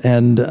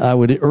I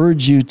would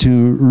urge you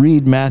to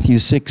read Matthew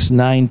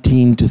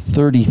 6:19 to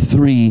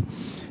 33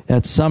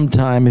 at some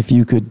time. If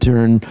you could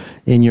turn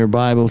in your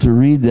Bible to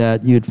read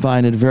that, you'd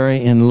find it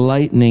very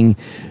enlightening,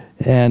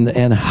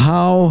 and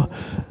how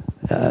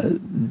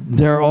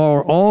there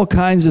are all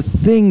kinds of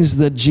things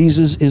that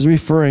Jesus is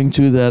referring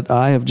to that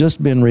I have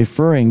just been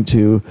referring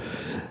to.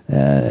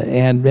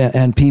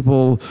 And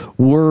people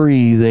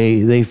worry,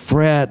 they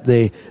fret,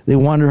 they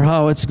wonder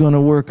how it's going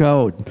to work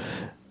out.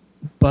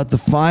 But the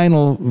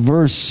final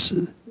verse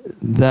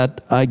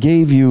that I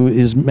gave you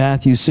is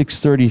Matthew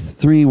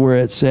 6:33, where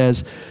it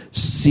says,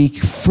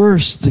 "Seek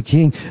first the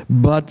king,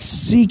 but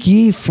seek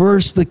ye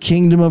first the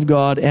kingdom of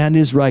God and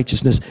his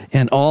righteousness,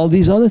 and all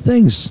these other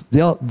things,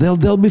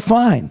 they'll be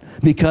fine."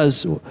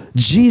 Because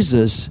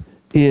Jesus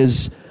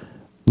is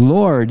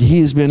Lord.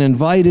 He's been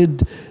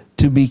invited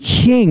to be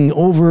king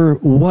over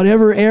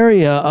whatever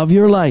area of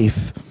your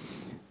life.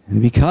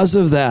 And because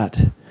of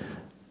that,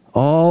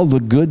 all the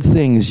good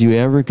things you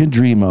ever could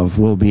dream of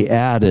will be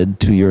added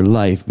to your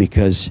life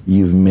because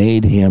you've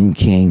made him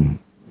king.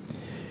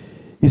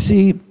 You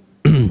see,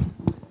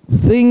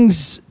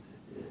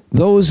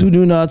 those who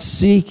do not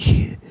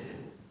seek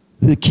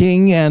the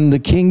king and the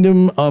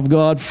kingdom of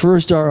God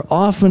first are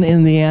often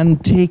in the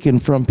end taken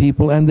from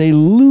people, and they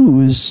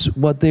lose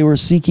what they were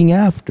seeking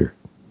after.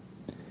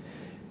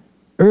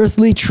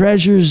 Earthly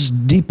treasures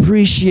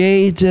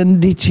depreciate and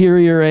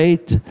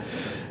deteriorate.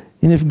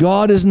 And if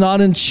God is not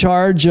in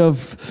charge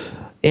of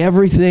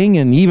everything,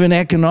 and even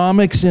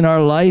economics in our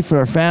life,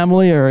 our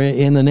family, or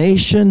in the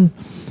nation,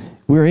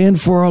 we're in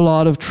for a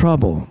lot of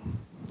trouble.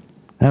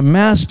 A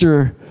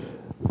master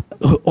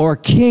or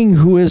king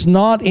who is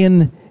not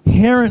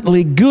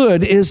inherently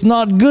good is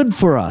not good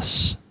for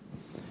us.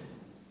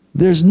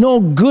 There's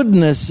no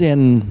goodness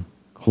in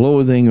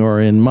clothing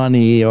or in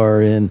money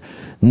or in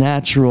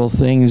natural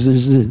things.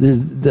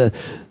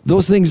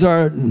 Those things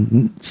are,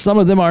 some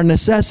of them are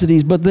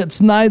necessities, but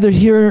that's neither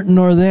here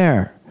nor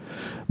there.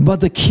 But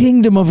the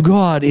kingdom of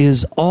God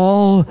is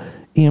all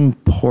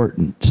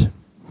important.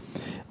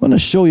 want to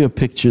show you a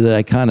picture that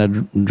I kind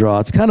of draw.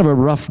 It's kind of a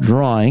rough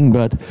drawing,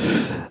 but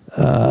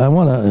I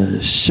want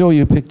to show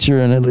you a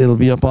picture, and it'll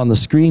be up on the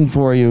screen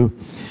for you.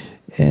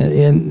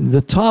 And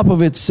the top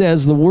of it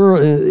says the world.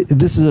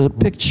 This is a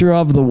picture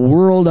of the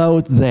world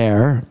out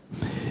there,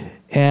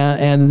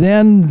 and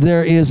then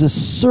there is a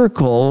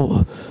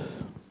circle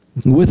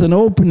with an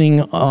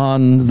opening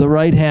on the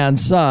right-hand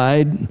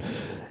side.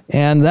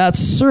 And that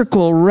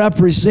circle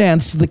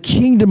represents the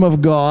kingdom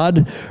of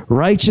God,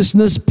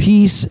 righteousness,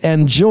 peace,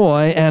 and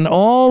joy, and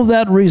all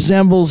that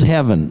resembles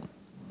heaven.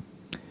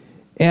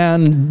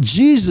 And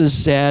Jesus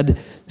said,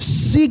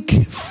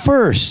 seek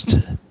first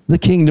the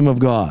kingdom of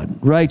God,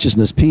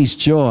 righteousness, peace,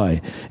 joy,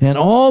 and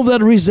all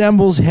that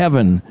resembles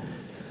heaven.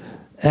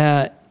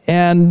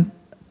 And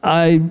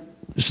I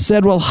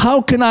said, well,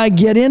 how can I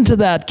get into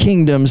that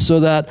kingdom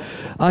so that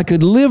I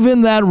could live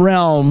in that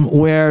realm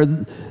where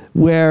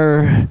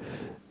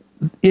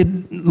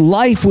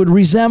life would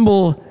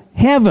resemble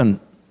heaven?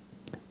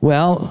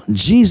 Well,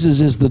 Jesus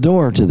is the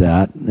door to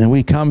that, and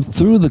we come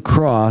through the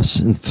cross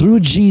and through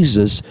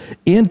Jesus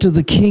into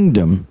the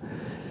kingdom.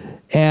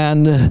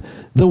 And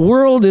the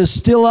world is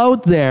still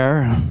out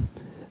there.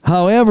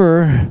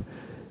 However,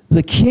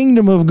 the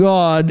kingdom of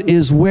God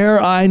is where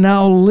I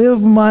now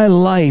live my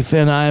life,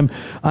 and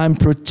I'm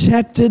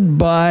protected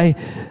by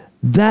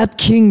that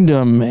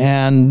kingdom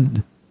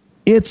and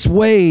its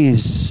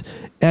ways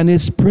and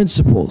its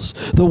principles.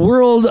 The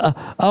world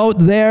out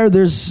there,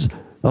 there's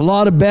a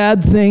lot of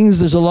bad things,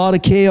 there's a lot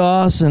of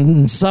chaos, and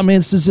in some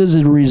instances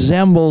it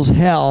resembles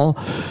hell.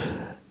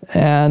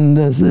 And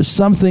there's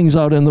some things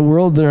out in the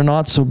world that are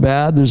not so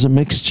bad. There's a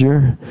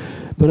mixture,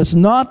 but it's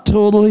not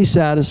totally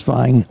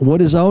satisfying.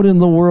 What is out in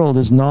the world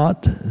is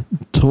not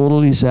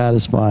totally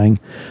satisfying.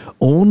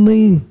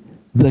 Only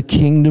the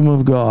kingdom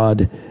of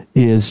God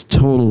is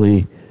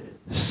totally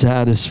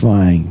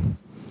satisfying.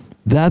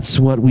 That's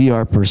what we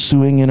are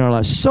pursuing in our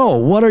lives. So,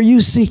 what are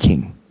you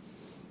seeking?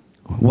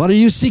 What are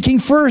you seeking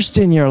first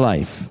in your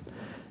life?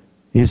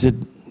 Is it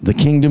the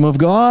kingdom of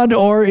God,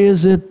 or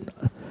is it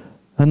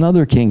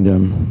another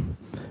kingdom?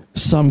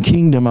 Some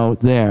kingdom out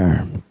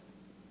there.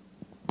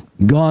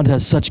 God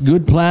has such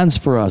good plans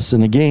for us,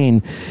 and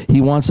again,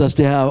 He wants us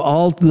to have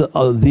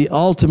the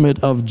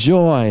ultimate of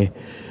joy.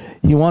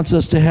 He wants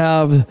us to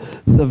have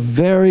the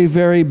very,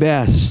 very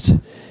best.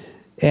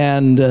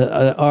 And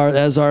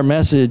as our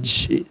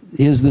message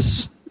is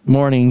this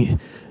morning,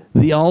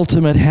 the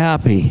ultimate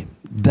happy.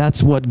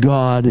 That's what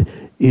God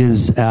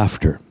is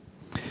after.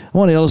 I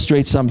want to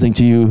illustrate something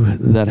to you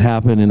that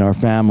happened in our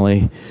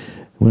family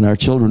when our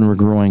children were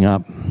growing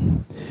up.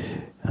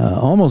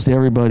 Almost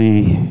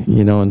everybody,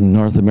 in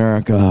North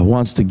America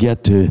wants to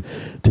get to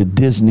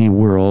Disney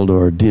World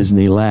or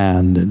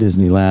Disneyland.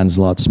 Disneyland's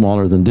a lot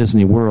smaller than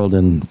Disney World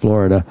in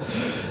Florida.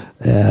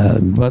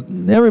 But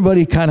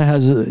everybody kind of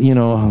has, a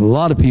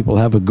lot of people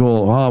have a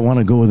goal. Oh, I want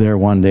to go there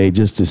one day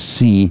just to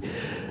see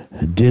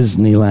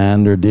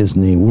Disneyland or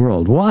Disney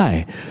World.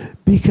 Why?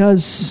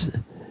 Because,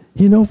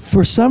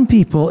 for some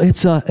people,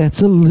 it's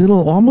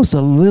almost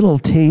a little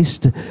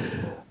taste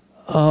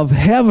of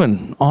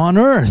heaven on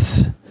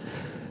earth.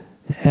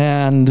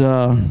 And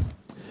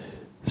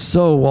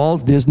so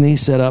Walt Disney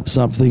set up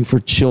something for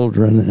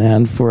children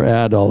and for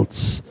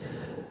adults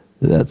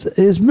that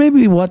is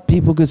maybe what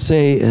people could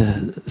say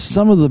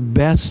some of the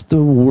best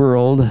the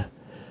world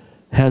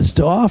has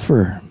to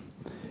offer.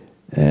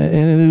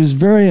 And it was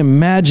very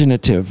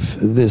imaginative,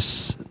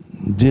 this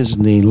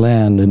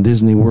Disneyland and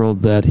Disney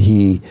World that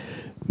he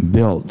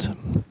built.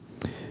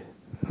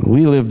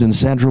 We lived in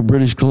central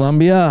British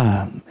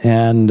Columbia,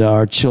 and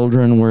our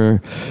children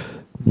were,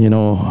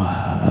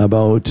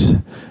 about,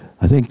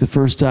 I think the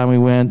first time we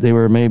went, they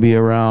were maybe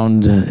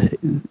around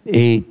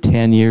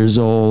 8-10 years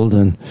old,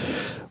 and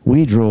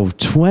we drove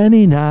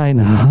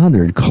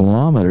 2,900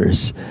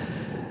 kilometers.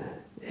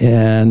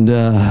 And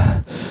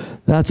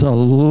that's a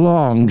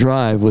long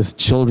drive with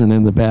children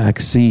in the back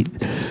seat.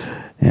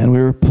 And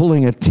we were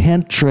pulling a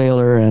tent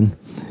trailer, and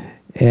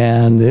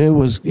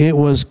it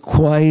was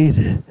quite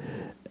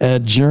a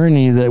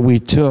journey that we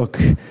took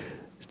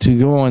to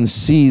go and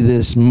see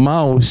this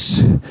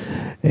mouse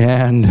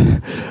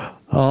and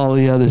all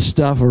the other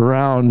stuff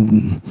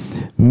around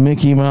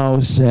Mickey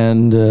Mouse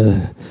and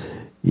that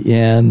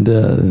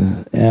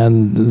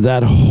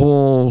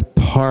whole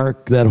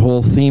park, that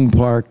whole theme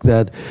park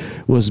that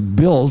was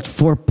built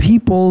for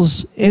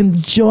people's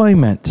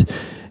enjoyment.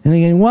 And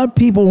again, what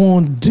people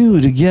won't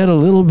do to get a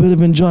little bit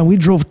of enjoyment. We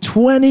drove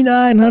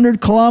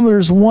 2,900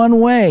 kilometers one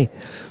way.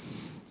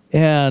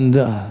 And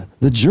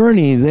the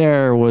journey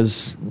there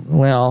was,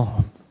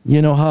 well,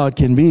 you know how it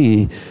can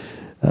be.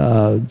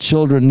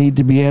 Children need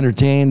to be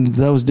entertained.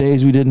 Those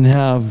days we didn't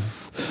have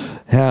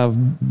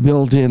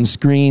built-in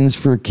screens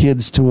for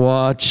kids to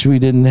watch. We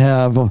didn't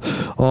have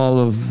all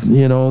of,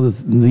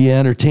 the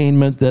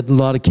entertainment that a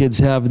lot of kids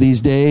have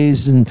these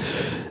days. And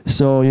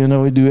so,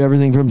 we do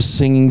everything from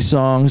singing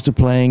songs to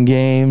playing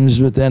games,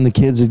 but then the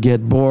kids would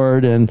get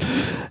bored and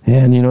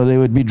And, they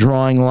would be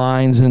drawing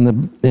lines in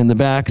the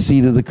back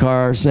seat of the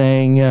car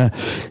saying,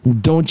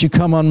 don't you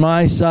come on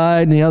my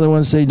side. And the other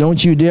one say,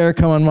 don't you dare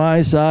come on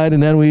my side.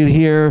 And then we'd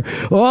hear,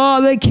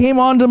 oh, they came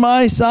onto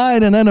my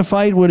side. And then a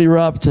fight would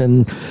erupt.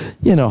 And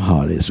you know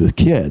how it is with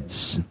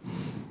kids.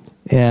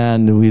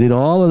 And we did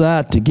all of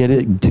that to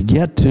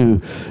get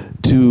to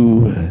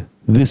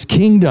this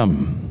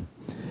kingdom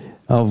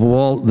of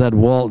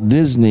Walt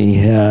Disney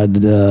had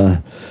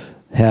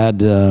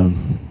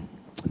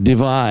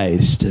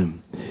devised.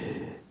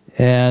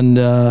 And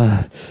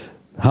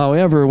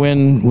however,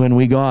 when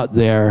we got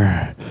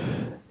there,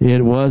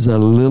 it was a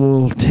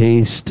little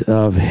taste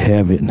of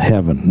heaven.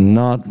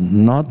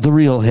 Not the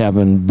real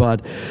heaven,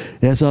 but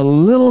it's a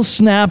little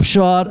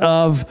snapshot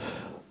of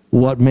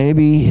what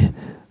maybe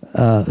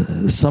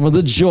some of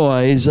the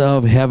joys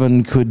of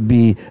heaven could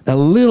be a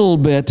little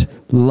bit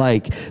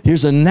like.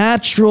 Here's a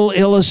natural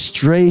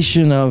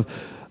illustration of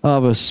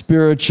a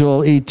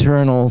spiritual,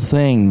 eternal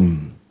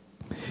thing.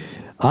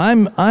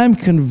 I'm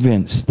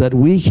convinced that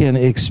we can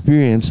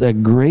experience a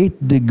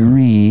great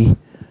degree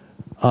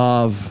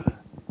of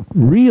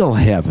real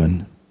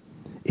heaven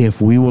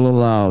if we will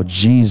allow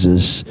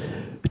Jesus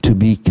to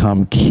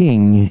become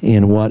king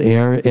in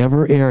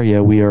whatever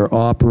area we are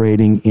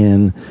operating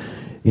in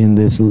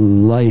this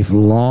life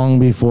long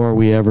before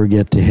we ever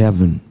get to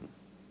heaven.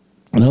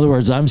 In other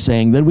words, I'm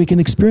saying that we can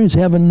experience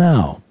heaven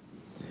now.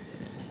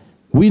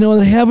 We know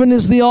that heaven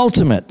is the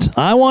ultimate.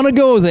 I want to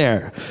go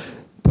there.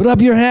 Put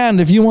up your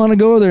hand if you want to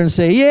go there and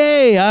say,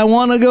 yay, I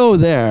want to go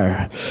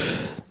there.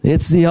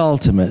 It's the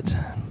ultimate.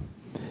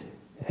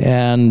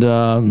 And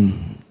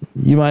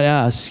you might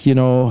ask,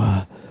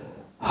 where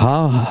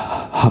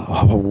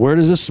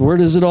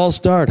does it all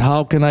start?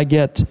 How can I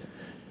get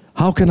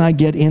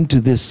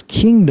into this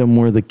kingdom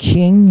where the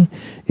king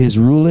is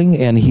ruling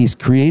and he's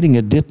creating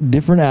a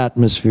different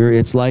atmosphere?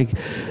 It's like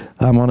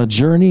I'm on a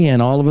journey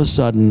and all of a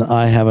sudden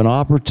I have an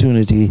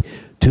opportunity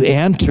to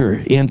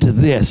enter into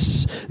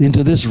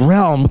this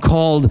realm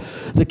called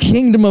the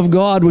kingdom of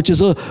God, which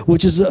is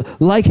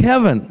like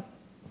heaven.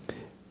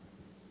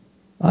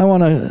 I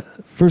want to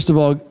first of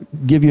all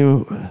give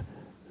you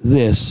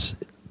this.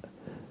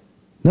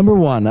 Number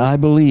one, I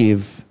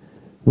believe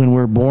when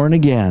we're born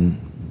again,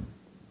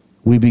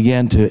 we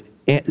begin to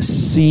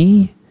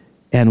see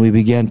and we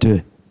begin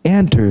to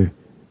enter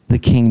the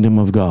kingdom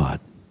of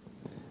God.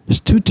 There's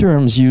two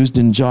terms used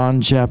in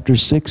John chapter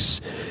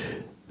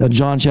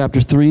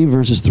 3,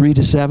 verses 3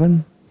 to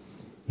 7.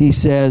 He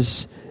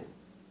says,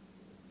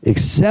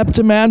 except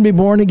a man be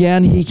born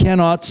again, he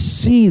cannot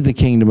see the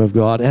kingdom of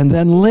God. And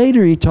then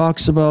later he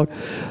talks about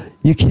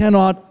you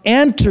cannot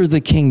enter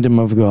the kingdom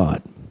of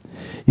God.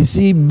 You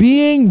see,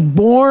 being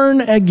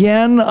born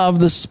again of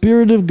the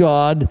Spirit of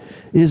God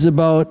is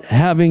about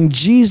having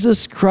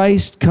Jesus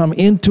Christ come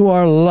into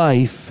our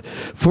life,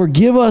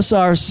 forgive us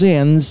our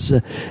sins,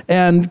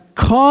 and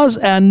cause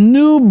a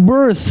new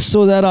birth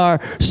so that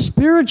our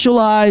spiritual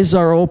eyes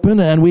are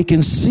open and we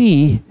can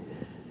see.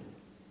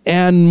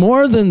 And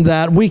more than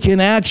that, we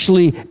can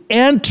actually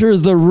enter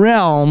the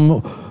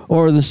realm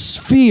or the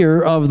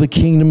sphere of the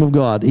kingdom of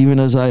God. Even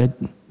as I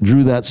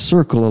drew that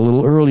circle a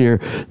little earlier,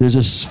 there's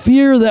a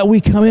sphere that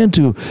we come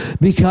into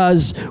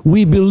because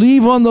we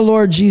believe on the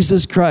Lord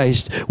Jesus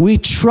Christ. We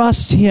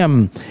trust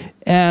him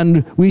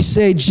and we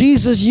say,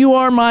 Jesus, you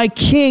are my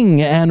king,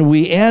 and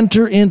we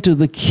enter into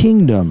the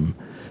kingdom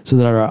so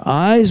that our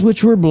eyes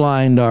which were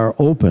blind are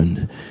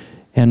opened,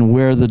 and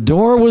where the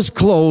door was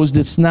closed,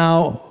 it's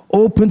now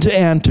open to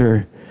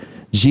enter.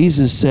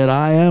 Jesus said,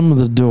 I am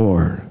the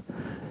door,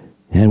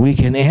 and we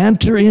can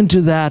enter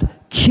into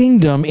that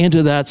kingdom,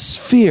 into that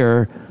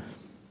sphere,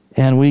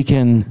 and we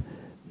can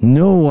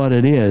know what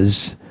it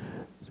is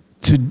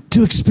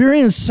to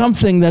experience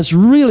something that's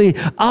really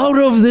out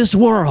of this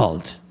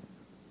world.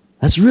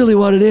 That's really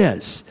what it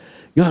is.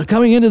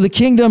 Coming into the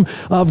kingdom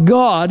of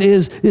God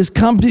is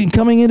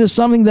coming into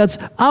something that's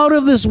out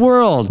of this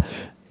world.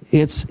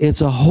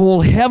 It's a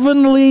whole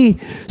heavenly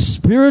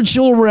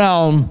spiritual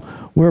realm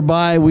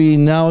whereby we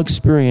now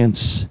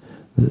experience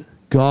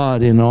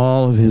God in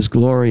all of his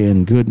glory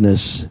and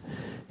goodness.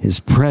 His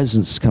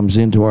presence comes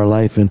into our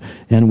life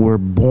and we're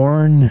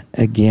born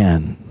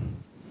again.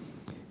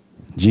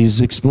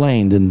 Jesus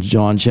explained in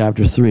John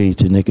chapter 3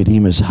 to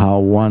Nicodemus how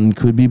one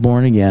could be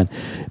born again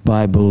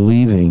by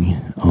believing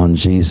on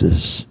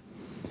Jesus.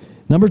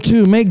 Number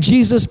 2, make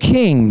Jesus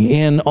king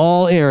in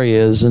all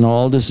areas and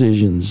all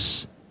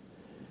decisions.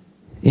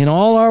 In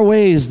all our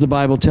ways, the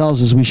Bible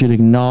tells us we should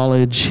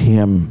acknowledge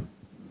him.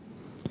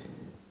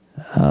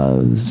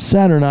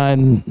 Sandra and I,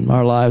 in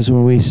our lives,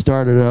 when we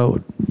started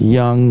out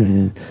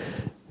young,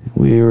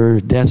 we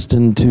were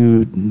destined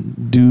to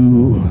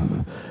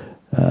do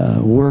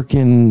work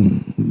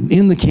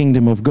in the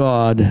kingdom of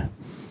God.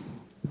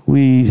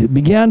 We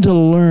began to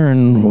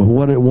learn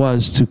what it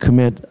was to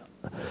commit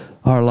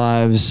our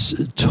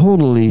lives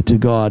totally to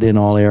God in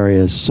all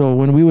areas. So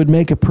when we would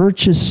make a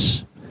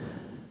purchase,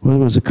 whether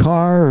it was a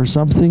car or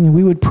something,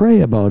 we would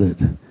pray about it.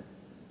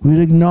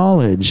 We'd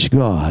acknowledge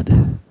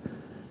God.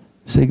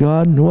 Say,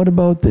 God, what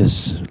about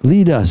this?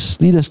 Lead us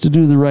to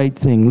do the right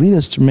thing. Lead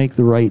us to make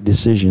the right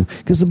decision.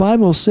 Because the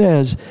Bible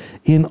says,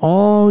 in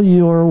all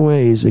your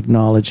ways,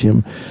 acknowledge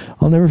Him.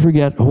 I'll never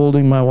forget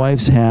holding my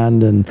wife's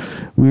hand, and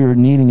we were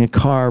needing a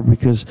car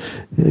because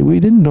we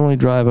didn't only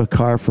drive a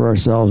car for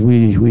ourselves.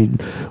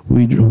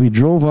 We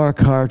drove our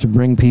car to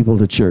bring people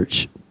to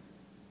church.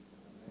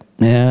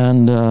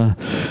 And I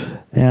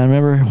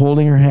remember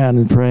holding her hand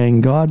and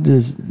praying, God,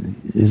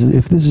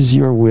 if this is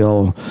your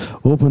will,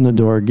 open the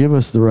door, give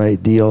us the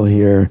right deal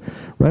here.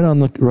 Right on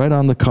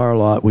the car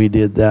lot, we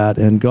did that,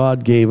 and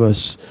God gave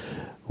us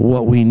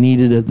what we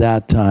needed at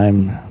that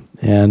time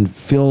and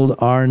filled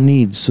our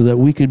needs so that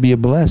we could be a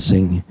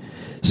blessing.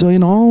 So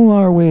in all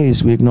our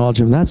ways, we acknowledge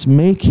Him. That's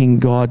making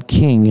God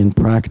King in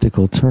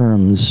practical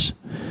terms.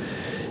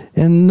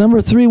 And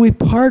number 3, we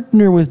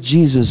partner with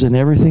Jesus in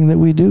everything that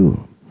we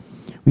do.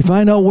 We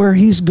find out where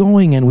He's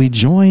going and we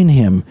join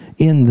Him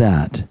in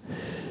that.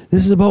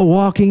 This is about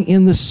walking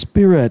in the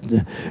Spirit,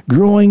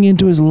 growing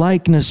into His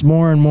likeness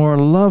more and more,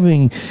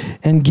 loving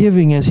and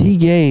giving as He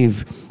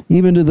gave,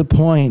 even to the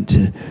point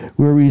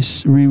where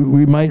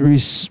we might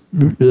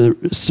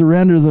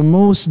surrender the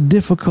most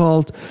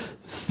difficult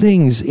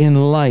things in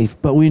life,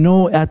 but we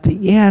know at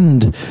the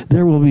end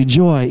there will be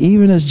joy.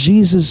 Even as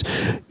Jesus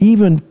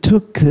even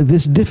took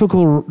this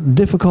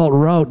difficult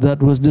route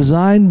that was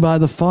designed by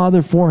the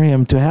Father for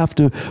Him to have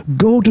to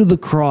go to the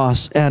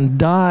cross and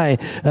die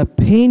a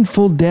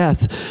painful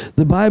death.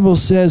 The Bible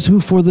says, who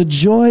for the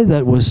joy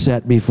that was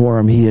set before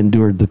Him, He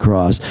endured the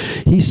cross.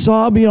 He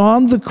saw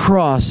beyond the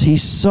cross. He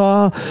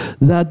saw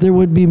that there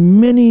would be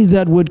many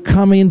that would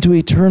come into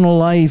eternal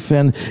life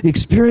and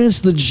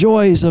experience the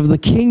joys of the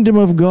kingdom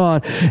of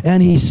God.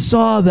 And He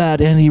saw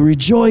that and He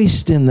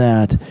rejoiced in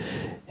that.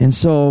 And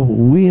so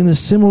we, in a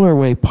similar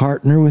way,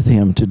 partner with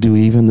Him to do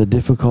even the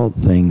difficult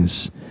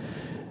things.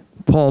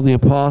 Paul the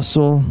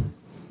Apostle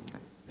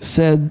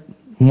said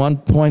one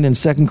point in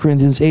 2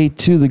 Corinthians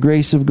 8:2, the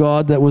grace of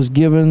God that was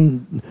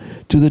given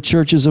to the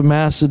churches of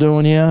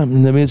Macedonia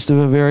in the midst of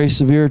a very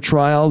severe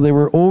trial,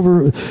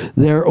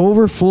 their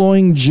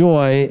overflowing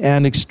joy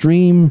and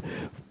extreme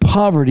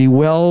poverty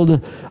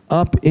welled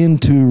up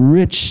into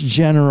rich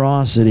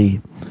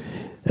generosity.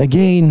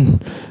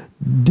 Again,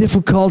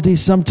 difficulty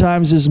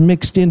sometimes is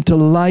mixed into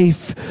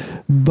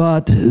life,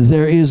 but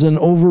there is an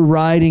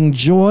overriding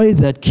joy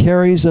that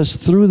carries us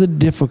through the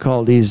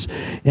difficulties,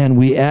 and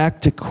we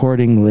act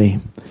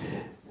accordingly.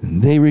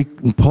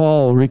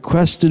 Paul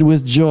requested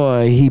with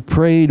joy, he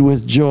prayed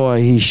with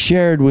joy, he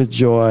shared with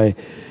joy.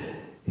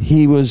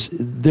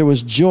 There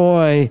was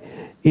joy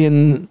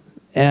in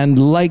and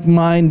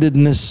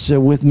like-mindedness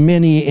with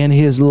many in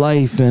his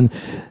life,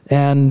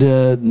 and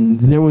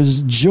there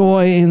was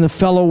joy in the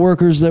fellow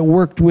workers that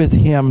worked with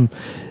him.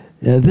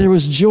 There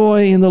was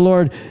joy in the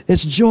Lord.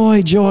 It's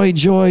joy, joy,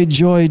 joy,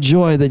 joy,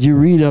 joy that you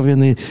read of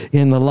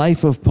in the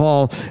life of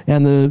Paul.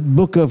 And the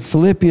book of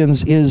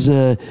Philippians is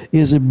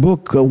a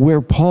book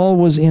where Paul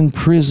was in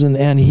prison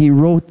and he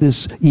wrote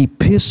this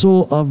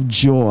epistle of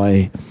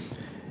joy.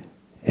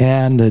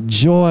 And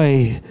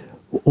joy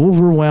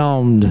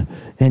overwhelmed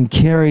and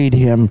carried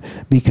him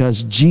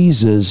because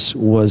Jesus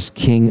was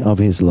king of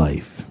his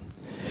life.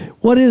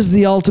 What is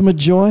the ultimate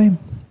joy?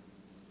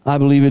 I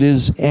believe it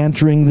is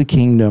entering the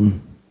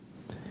kingdom.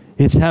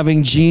 It's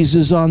having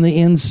Jesus on the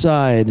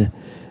inside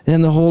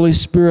and the Holy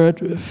Spirit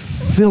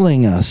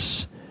filling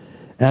us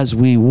as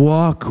we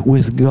walk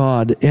with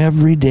God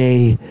every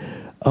day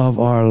of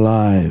our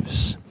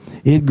lives.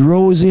 It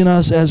grows in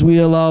us as we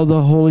allow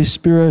the Holy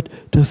Spirit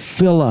to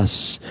fill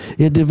us.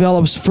 It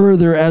develops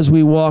further as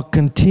we walk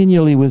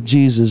continually with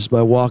Jesus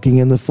by walking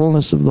in the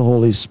fullness of the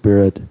Holy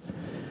Spirit,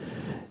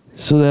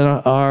 so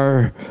that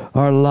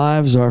our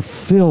lives are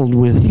filled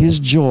with His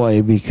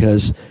joy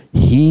because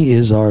He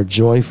is our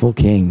joyful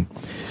King.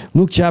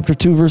 Luke chapter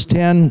 2, verse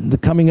 10, the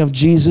coming of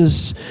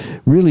Jesus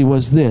really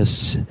was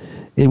this.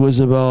 It was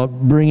about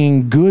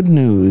bringing good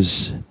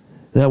news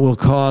that will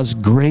cause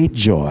great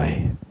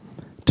joy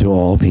to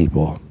all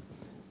people.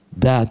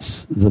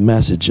 That's the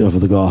message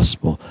of the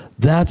gospel.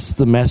 That's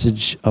the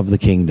message of the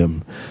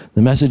kingdom.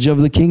 The message of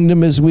the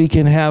kingdom is we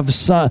can have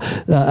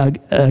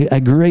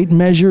a great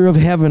measure of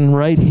heaven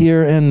right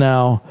here and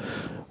now,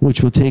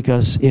 which will take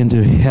us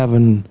into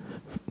heaven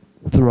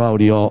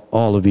throughout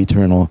all of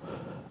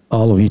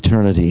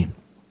eternity.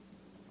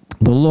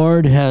 The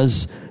Lord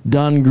has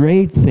done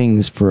great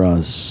things for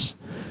us.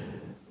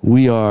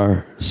 We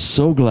are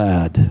so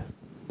glad.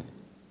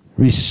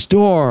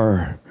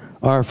 Restore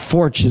our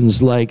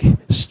fortunes like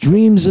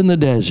streams in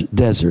the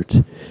desert.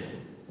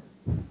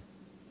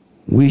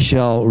 We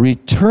shall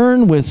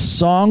return with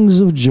songs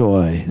of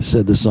joy,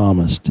 said the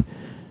psalmist,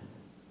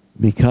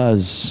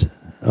 because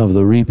of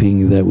the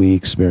reaping that we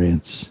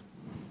experience.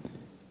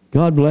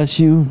 God bless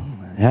you.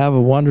 Have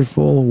a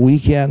wonderful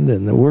weekend,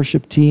 and the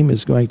worship team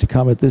is going to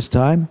come at this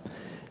time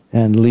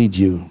and lead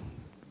you.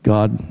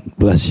 God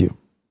bless you.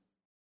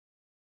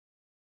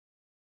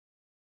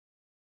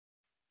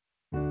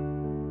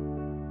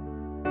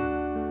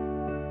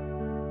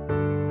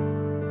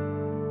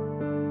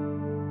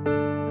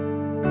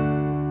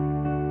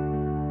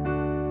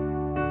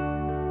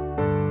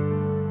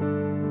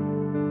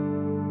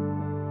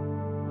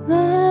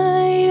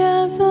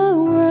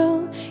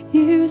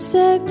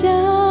 step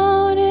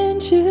down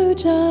into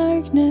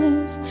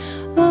darkness,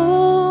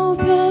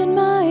 open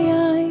my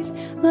eyes,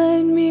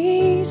 let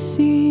me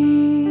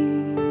see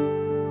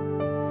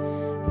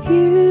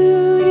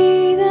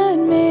beauty that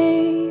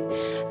made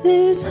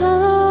this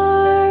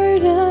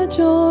heart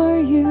adore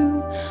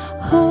you,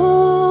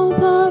 hope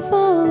of a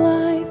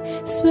life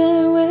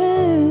spent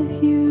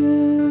with you.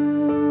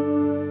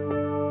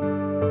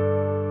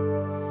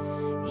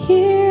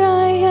 Here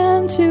I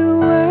am to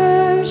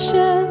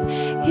worship,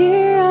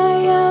 here I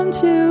am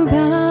to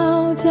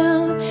bow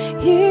down,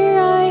 here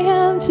I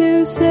am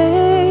to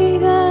say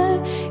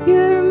that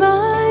you're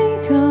my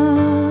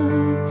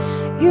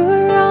God.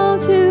 You're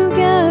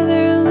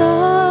altogether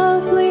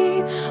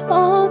lovely,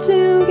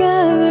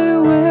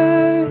 altogether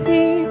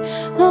worthy,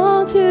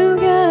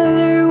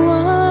 altogether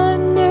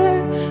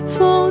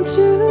wonderful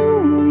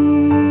to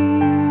me.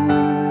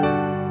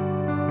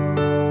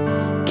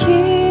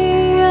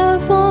 King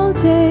of all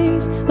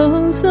days,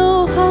 oh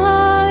so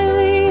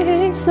highly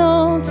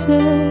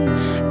exalted,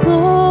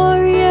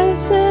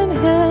 glorious in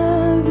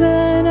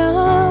heaven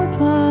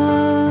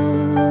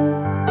above.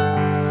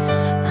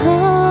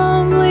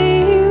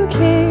 Humbly you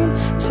came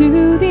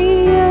to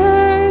the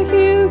earth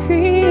you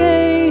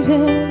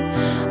created,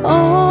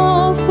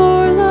 all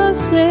for love's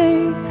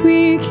sake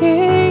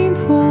became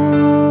poor.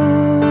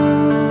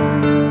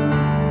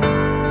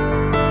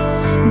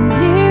 And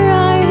here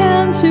I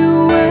am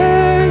to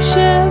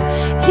worship,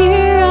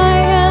 here I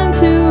am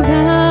to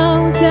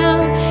bow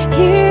down,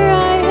 here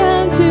I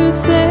am to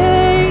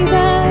say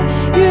that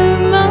you're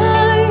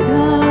my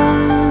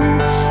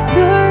God.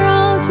 You're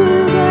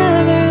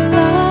altogether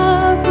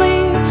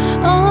lovely,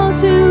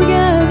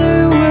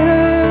 altogether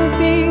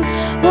worthy,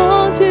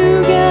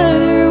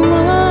 altogether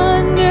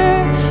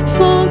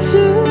wonderful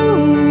to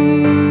me.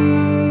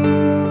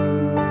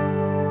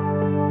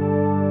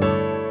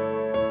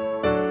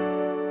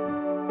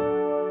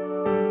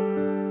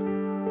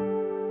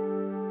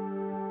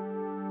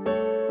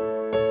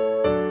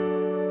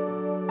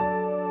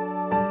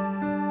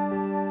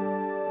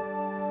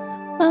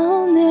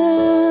 I'll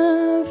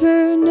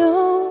never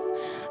know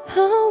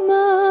how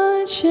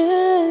much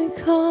it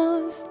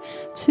cost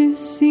to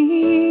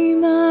see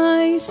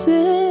my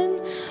sin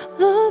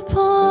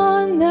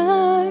upon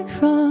that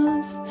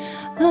cross.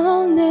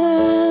 I'll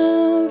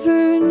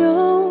never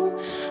know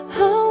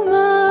how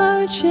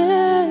much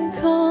it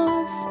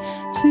cost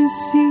to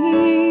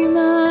see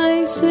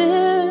my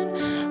sin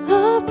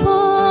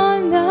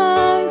upon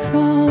that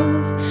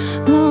cross.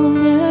 I'll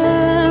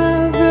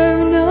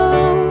never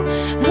know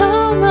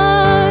how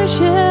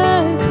much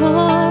it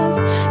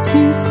cost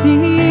to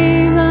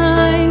see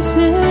my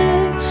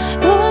sin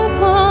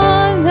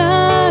upon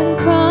that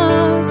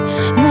cross.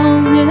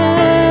 I'll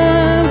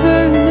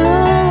never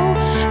know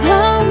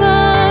how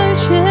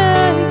much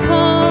it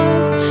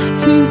cost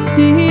to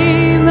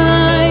see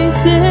my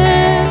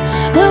sin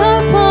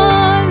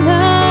upon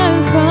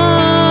that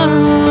cross.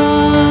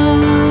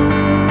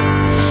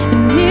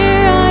 And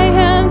here I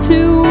am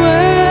to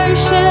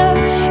worship,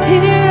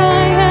 here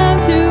I am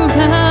to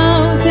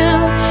bow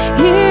down,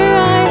 here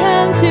I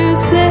am to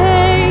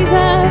say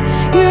that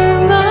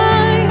you're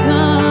my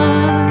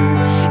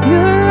God.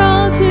 You're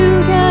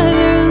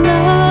altogether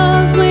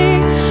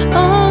lovely,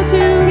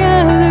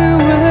 altogether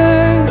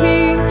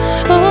worthy,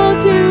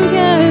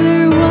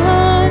 altogether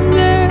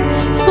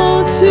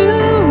wonderful to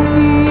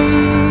me.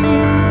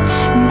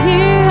 And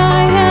here I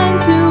am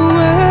to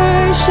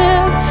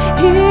worship,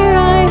 here I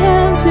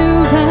am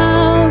to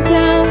bow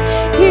down,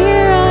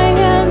 here I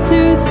am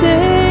to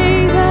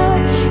say that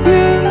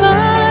you're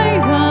my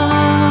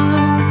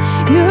God.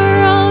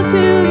 You're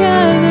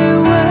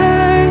altogether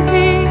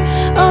worthy,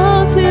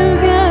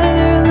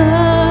 altogether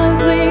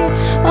lovely,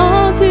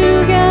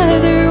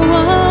 altogether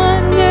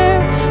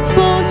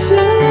wonderful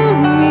to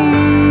me.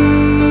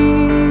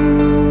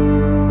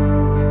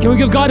 Can we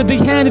give God a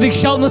big hand, a big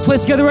shout in this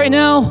place together right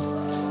now?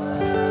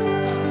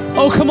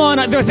 Oh, come on.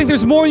 I think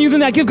there's more in you than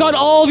that. Give God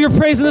all of your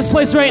praise in this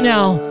place right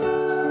now.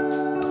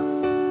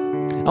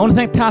 I want to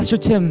thank Pastor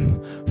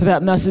Tim for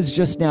that message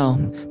just now,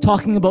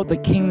 talking about the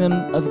kingdom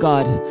of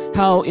God,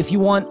 how if you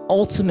want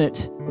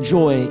ultimate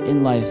joy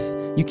in life,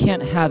 you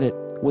can't have it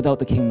without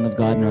the kingdom of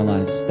God in our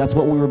lives. That's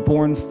what we were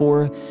born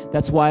for.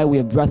 That's why we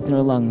have breath in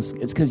our lungs.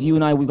 It's because you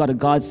and I, we've got a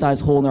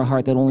God-sized hole in our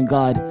heart that only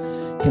God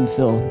can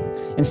fill.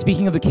 And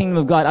speaking of the kingdom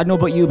of God, I don't know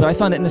about you, but I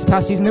found that in this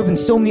past season, there have been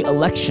so many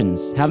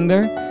elections, haven't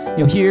there?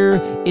 You know, here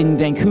in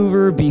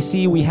Vancouver,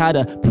 BC, we had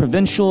a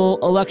provincial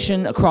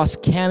election. Across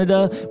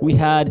Canada, we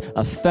had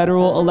a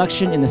federal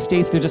election. In the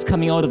States, they're just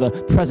coming out of a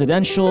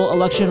presidential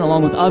election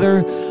along with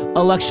other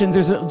elections.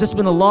 There's just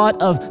been a lot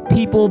of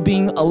people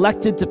being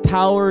elected to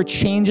power,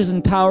 changes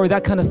in power,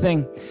 that kind of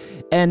thing.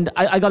 And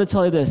I got to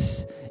tell you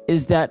this,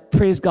 is that,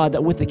 praise God,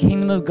 that with the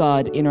kingdom of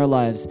God in our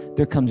lives,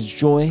 there comes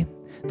joy,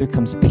 there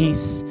comes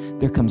peace,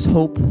 there comes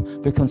hope,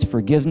 there comes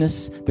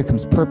forgiveness, there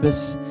comes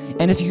purpose.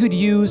 And if you could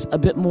use a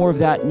bit more of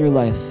that in your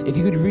life, if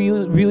you could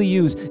really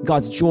use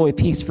God's joy,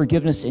 peace,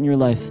 forgiveness in your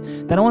life,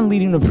 then I want to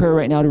lead you in a prayer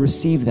right now to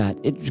receive that.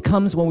 It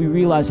comes when we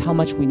realize how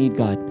much we need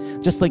God.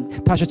 Just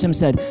like Pastor Tim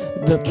said,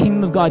 the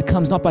kingdom of God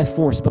comes not by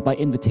force, but by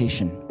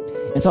invitation.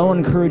 And so I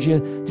want to encourage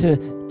you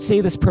to say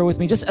this prayer with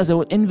me, just as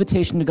an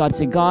invitation to God, to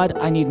say, God,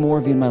 I need more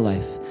of you in my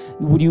life.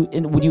 Would you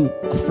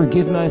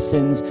forgive my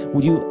sins?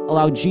 Would you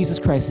allow Jesus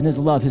Christ and his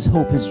love, his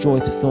hope, his joy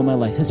to fill my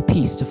life, his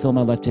peace to fill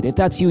my life today? If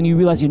that's you and you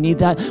realize you need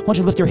that, why don't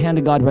you lift your hand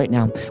to God right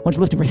now? Why don't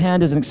you lift up your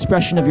hand as an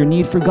expression of your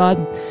need for God?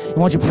 And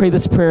why don't you pray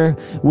this prayer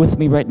with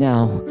me right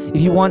now?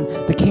 If you want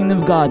the kingdom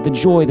of God, the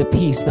joy, the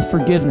peace, the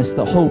forgiveness,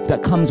 the hope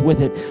that comes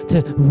with it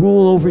to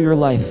rule over your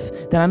life,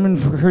 then I'm going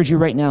to encourage you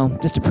right now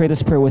just to pray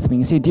this prayer with me.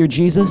 You say, Dear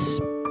Jesus,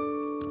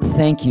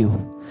 thank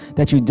you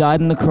that you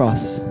died on the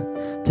cross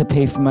to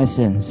pay for my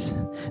sins,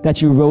 that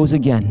you rose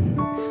again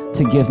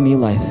to give me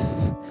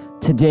life.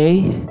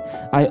 Today,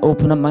 I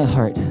open up my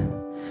heart.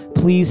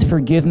 Please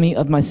forgive me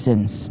of my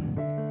sins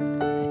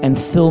and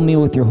fill me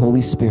with your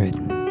Holy Spirit.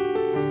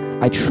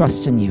 I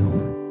trust in you.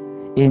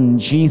 In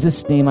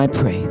Jesus' name I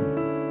pray.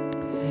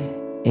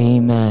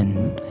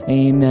 Amen.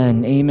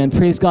 Amen. Amen.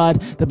 Praise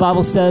God. The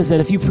Bible says that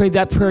if you prayed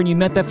that prayer and you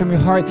meant that from your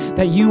heart,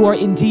 that you are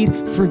indeed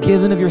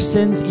forgiven of your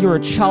sins. You're a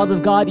child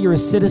of God. You're a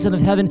citizen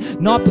of heaven,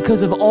 not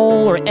because of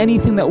all or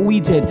anything that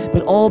we did,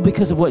 but all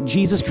because of what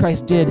Jesus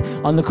Christ did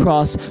on the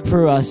cross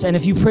for us. And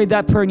if you prayed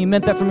that prayer and you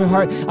meant that from your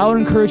heart, I would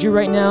encourage you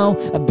right now,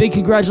 a big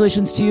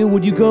congratulations to you.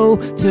 Would you go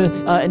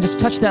to and just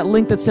touch that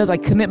link that says, I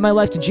commit my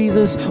life to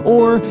Jesus,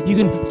 or you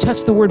can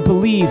touch the word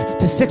believe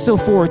to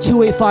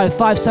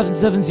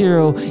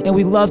 604-285-5770, and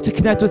we love to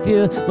connect with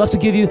you, love to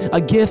give you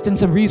a gift and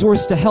some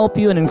resources to help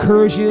you and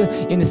encourage you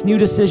in this new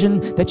decision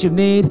that you've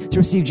made to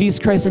receive Jesus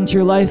Christ into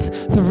your life.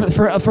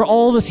 For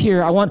all of us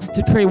here, I want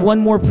to pray one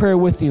more prayer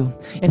with you.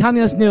 And how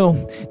many of us know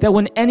that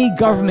when any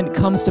government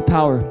comes to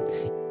power,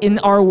 in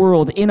our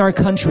world, in our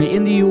country,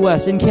 in the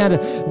U.S., in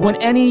Canada, when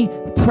any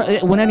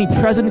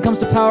president comes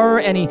to power,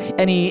 any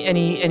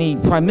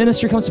prime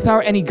minister comes to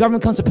power, any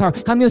government comes to power,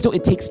 how many of us know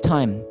it takes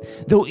time?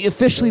 Though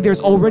officially there's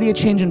already a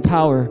change in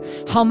power,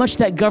 how much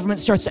that government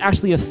starts to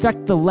actually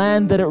affect the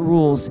land that it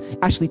rules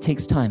actually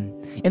takes time.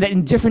 And that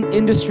in different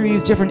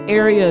industries, different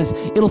areas,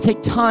 it'll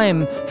take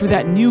time for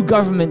that new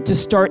government to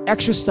start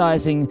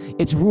exercising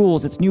its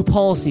rules, its new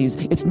policies,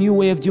 its new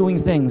way of doing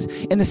things.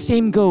 And the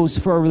same goes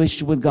for our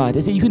relationship with God.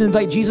 Is that you can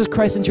invite Jesus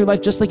Christ into your life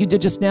just like you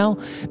did just now,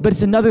 but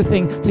it's another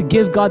thing to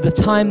give God the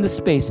time, the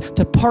space,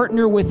 to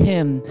partner with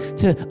him,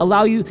 to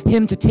allow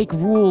him to take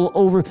rule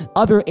over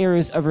other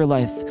areas of your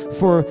life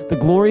for the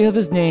glory of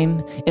his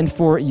name and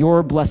for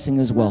your blessing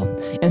as well.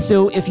 And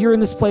so if you're in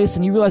this place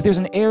and you realize there's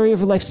an area of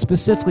your life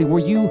specifically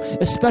where you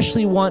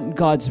especially want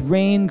God's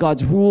reign,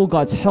 God's rule,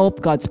 God's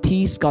help, God's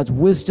peace, God's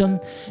wisdom.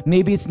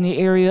 Maybe it's in the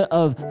area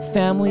of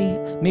family.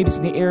 Maybe it's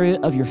in the area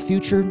of your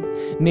future.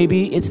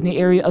 Maybe it's in the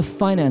area of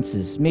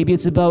finances. Maybe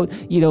it's about,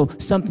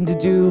 something to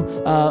do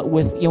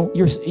with,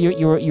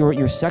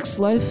 your sex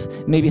life.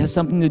 Maybe it has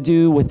something to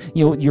do with,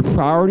 your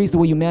priorities, the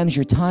way you manage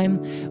your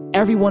time.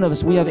 Every one of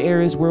us, we have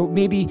areas where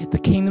maybe the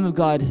kingdom of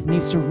God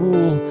needs to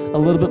rule a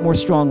little bit more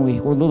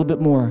strongly or a little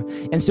bit more.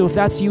 And so if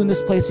that's you in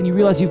this place and you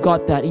realize you've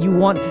got that and you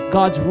want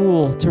God's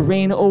rule to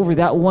reign over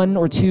that 1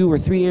 or 2 or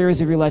 3 areas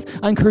of your life,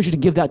 I encourage you to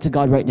give that to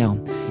God right now.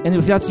 And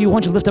if that's you, I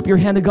want you to lift up your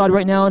hand to God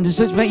right now and just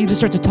invite you to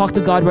start to talk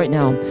to God right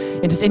now.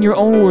 And just in your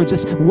own words,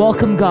 just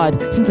welcome God.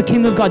 Since the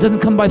kingdom of God doesn't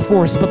come by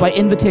force, but by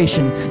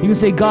invitation, you can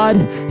say, God,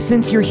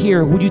 since you're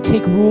here, would you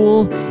take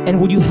rule and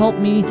would you help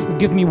me,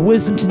 give me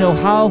wisdom to know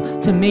how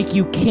to make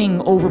you king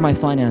over my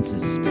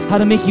finances, how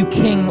to make you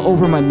king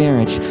over my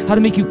marriage, how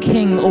to make you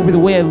king over the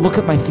way I look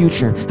at my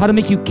future, how to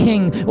make you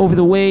king over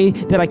the way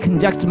that I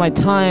conduct my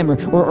time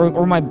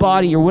or my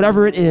body or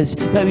whatever it is.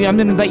 I'm going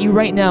to invite you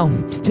right now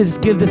to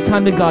just give this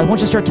time to God.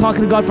 Once you start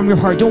talking to God from your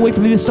heart, don't wait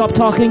for me to stop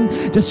talking.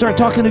 Just start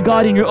talking to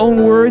God in your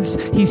own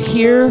words. He's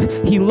here.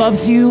 He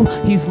loves you.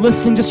 He's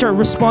listening. Just start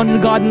responding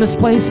to God in this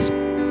place.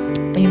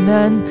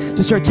 Amen.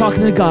 Just start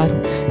talking to God.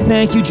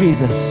 Thank you,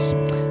 Jesus.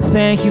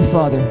 Thank you,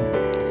 Father.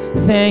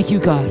 Thank you,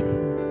 God.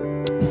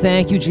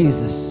 Thank you,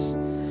 Jesus.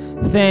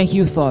 Thank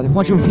you, Father.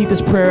 Why don't you repeat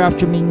this prayer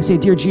after me and say,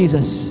 Dear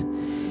Jesus,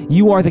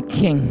 you are the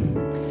King.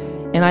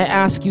 And I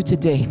ask you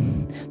today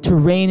to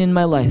reign in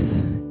my life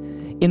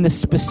in the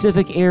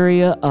specific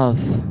area of,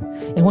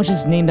 and why don't you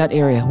just name that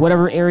area,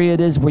 whatever area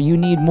it is where you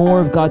need more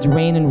of God's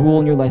reign and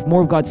rule in your life,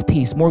 more of God's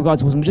peace, more of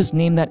God's wisdom. Just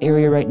name that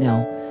area right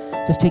now.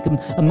 Just take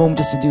a moment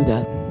just to do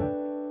that.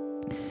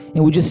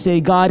 And we just say,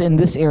 God, in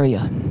this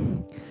area,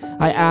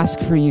 I ask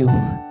for you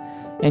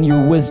and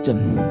your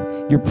wisdom,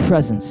 your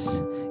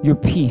presence, your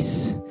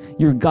peace,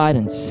 your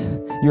guidance,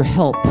 your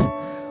help,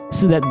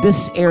 so that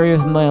this area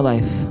of my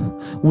life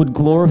would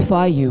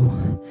glorify you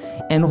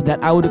and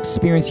that I would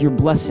experience your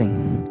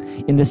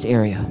blessing in this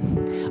area.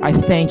 I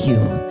thank you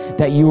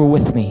that you are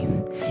with me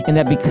and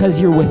that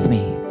because you're with me,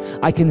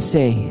 I can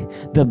say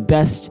the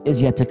best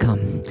is yet to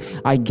come.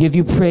 I give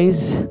you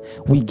praise.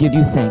 We give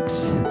you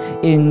thanks.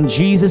 In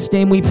Jesus'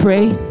 name we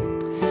pray.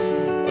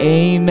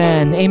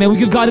 Amen. Amen. We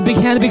give God a big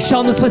hand, a big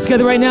shout in this place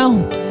together right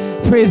now.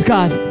 Praise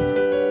God.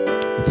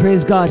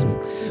 Praise God.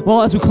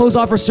 Well, as we close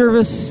off our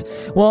service,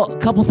 a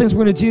couple things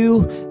we're going to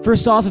do.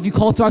 First off, if you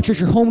call Thrive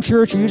Church your home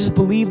church, or you just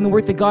believe in the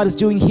work that God is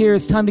doing here,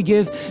 it's time to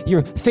give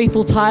your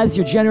faithful tithes,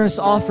 your generous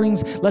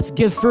offerings. Let's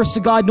give first to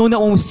God, knowing that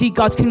when we seek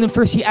God's kingdom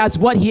first, He adds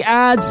what? He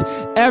adds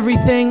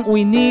everything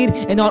we need.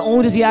 And not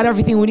only does He add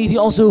everything we need, He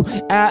also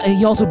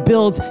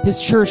builds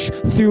His church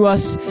through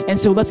us. And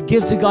so let's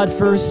give to God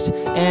first.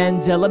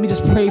 And let me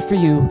just pray for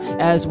you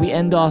as we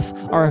end off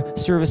our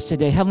service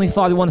today. Heavenly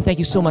Father, I want to thank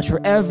you so much for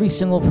every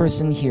single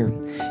person here.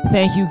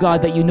 Thank you,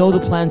 God, that you know the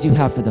plans you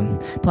have for them.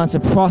 Plans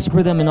to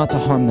prosper them and not to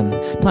harm them.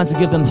 Plans to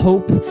give them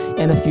hope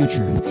and a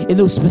future. In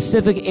those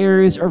specific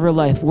areas of our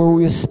life where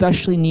we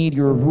especially need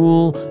your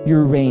rule,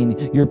 your reign,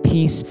 your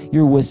peace,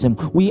 your wisdom,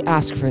 we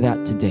ask for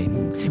that today.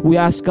 We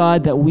ask,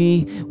 God, that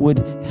we would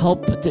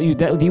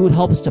that you would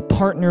help us to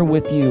partner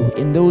with you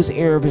in those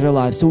areas of our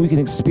lives so we can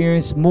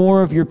experience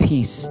more of your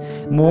peace,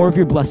 more of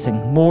your blessing,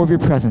 more of your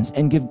presence,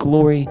 and give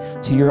glory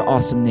to your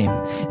awesome name.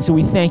 So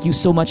we thank you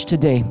so much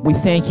today. We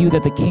thank you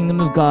that the kingdom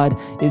of God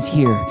is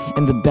here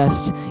and the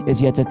best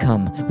is yet to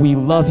come. We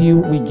love you,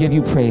 we give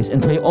you praise,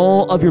 and pray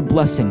all of your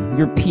blessing,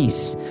 your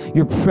peace,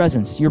 your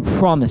presence, your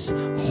promise,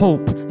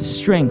 hope,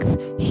 strength,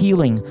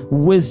 healing,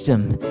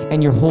 wisdom,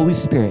 and your Holy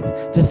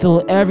Spirit to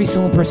fill every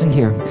single person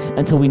here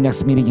until we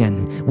next meet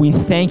again. We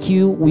thank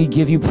you, we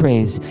give you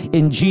praise.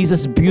 In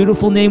Jesus'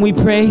 beautiful name we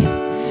pray.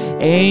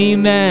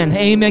 Amen.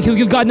 Amen. Can we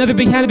give God another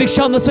big hand, a big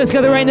shout, and let's pray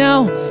together right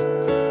now?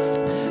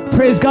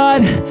 Praise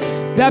God.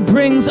 That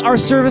brings our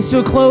service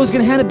to a close.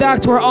 Going to hand it back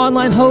to our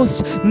online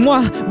hosts.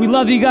 Mwah. We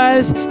love you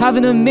guys. Have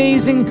an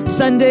amazing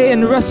Sunday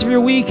and the rest of your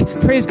week.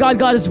 Praise God.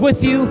 God is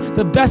with you.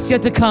 The best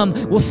yet to come.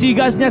 We'll see you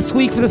guys next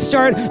week for the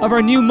start of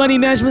our new money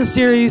management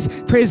series.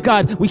 Praise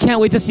God. We can't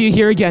wait to see you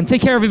here again.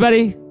 Take care,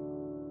 everybody.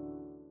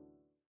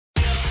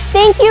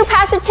 Thank you,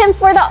 Pastor Tim,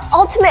 for the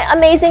ultimate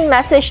amazing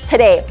message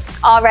today.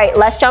 All right,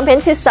 let's jump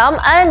into some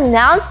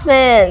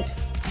announcements.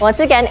 Once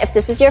again, if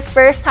this is your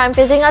first time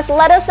visiting us,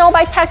 let us know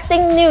by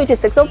texting NEW to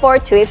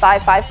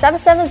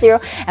 604-285-5770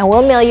 and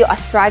we'll mail you a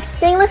Thrive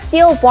stainless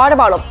steel water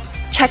bottle.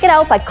 Check it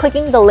out by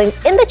clicking the link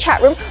in the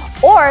chat room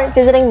or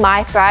visiting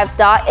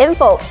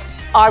mythrive.info.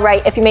 All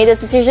right, if you made the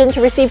decision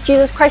to receive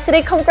Jesus Christ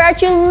today,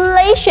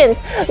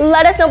 congratulations!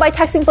 Let us know by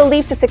texting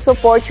BELIEVE to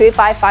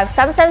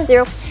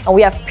 604-285-5770 and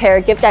we have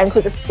prepared a gift that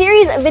includes a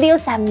series of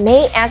videos that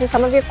may answer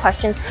some of your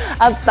questions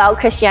about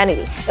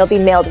Christianity. It'll be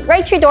mailed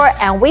right to your door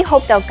and we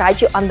hope they'll guide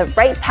you on the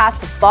right path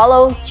to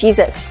follow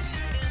Jesus.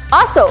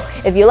 Also,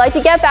 if you'd like to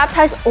get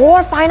baptized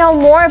or find out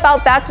more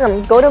about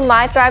baptism, go to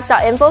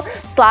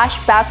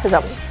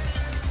mythrive.info/baptism.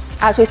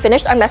 As we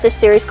finished our message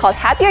series called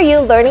Happier You,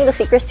 Learning the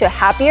Secrets to a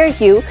Happier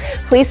You,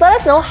 please let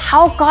us know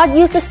how God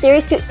used the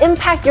series to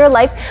impact your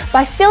life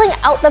by filling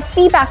out the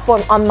feedback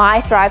form on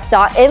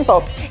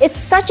mythrive.info. It's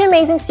such an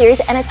amazing series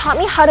and it taught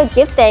me how to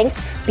give thanks,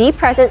 be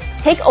present,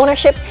 take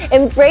ownership,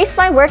 embrace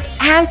my work,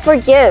 and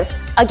forgive.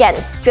 Again,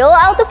 fill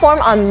out the form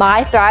on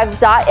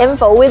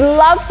mythrive.info. We'd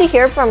love to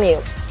hear from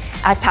you.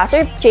 As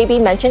Pastor JB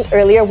mentioned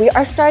earlier, we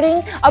are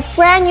starting a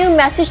brand new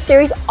message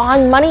series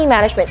on money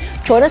management.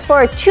 Join us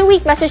for a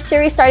 2-week message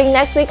series starting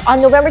next week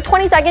on November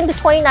 22nd to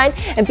 29th,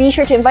 and be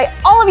sure to invite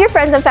all of your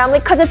friends and family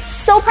because it's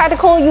so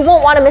practical, you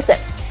won't want to miss it.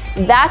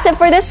 That's it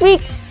for this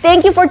week.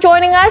 Thank you for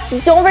joining us.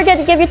 Don't forget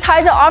to give your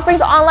tithes and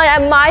offerings online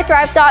at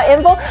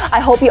mythrive.info. I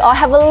hope you all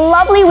have a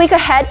lovely week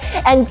ahead,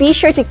 and be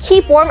sure to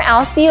keep warm.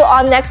 I'll see you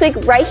all next week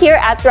right here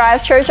at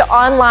Thrive Church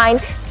Online.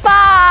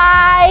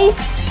 Bye!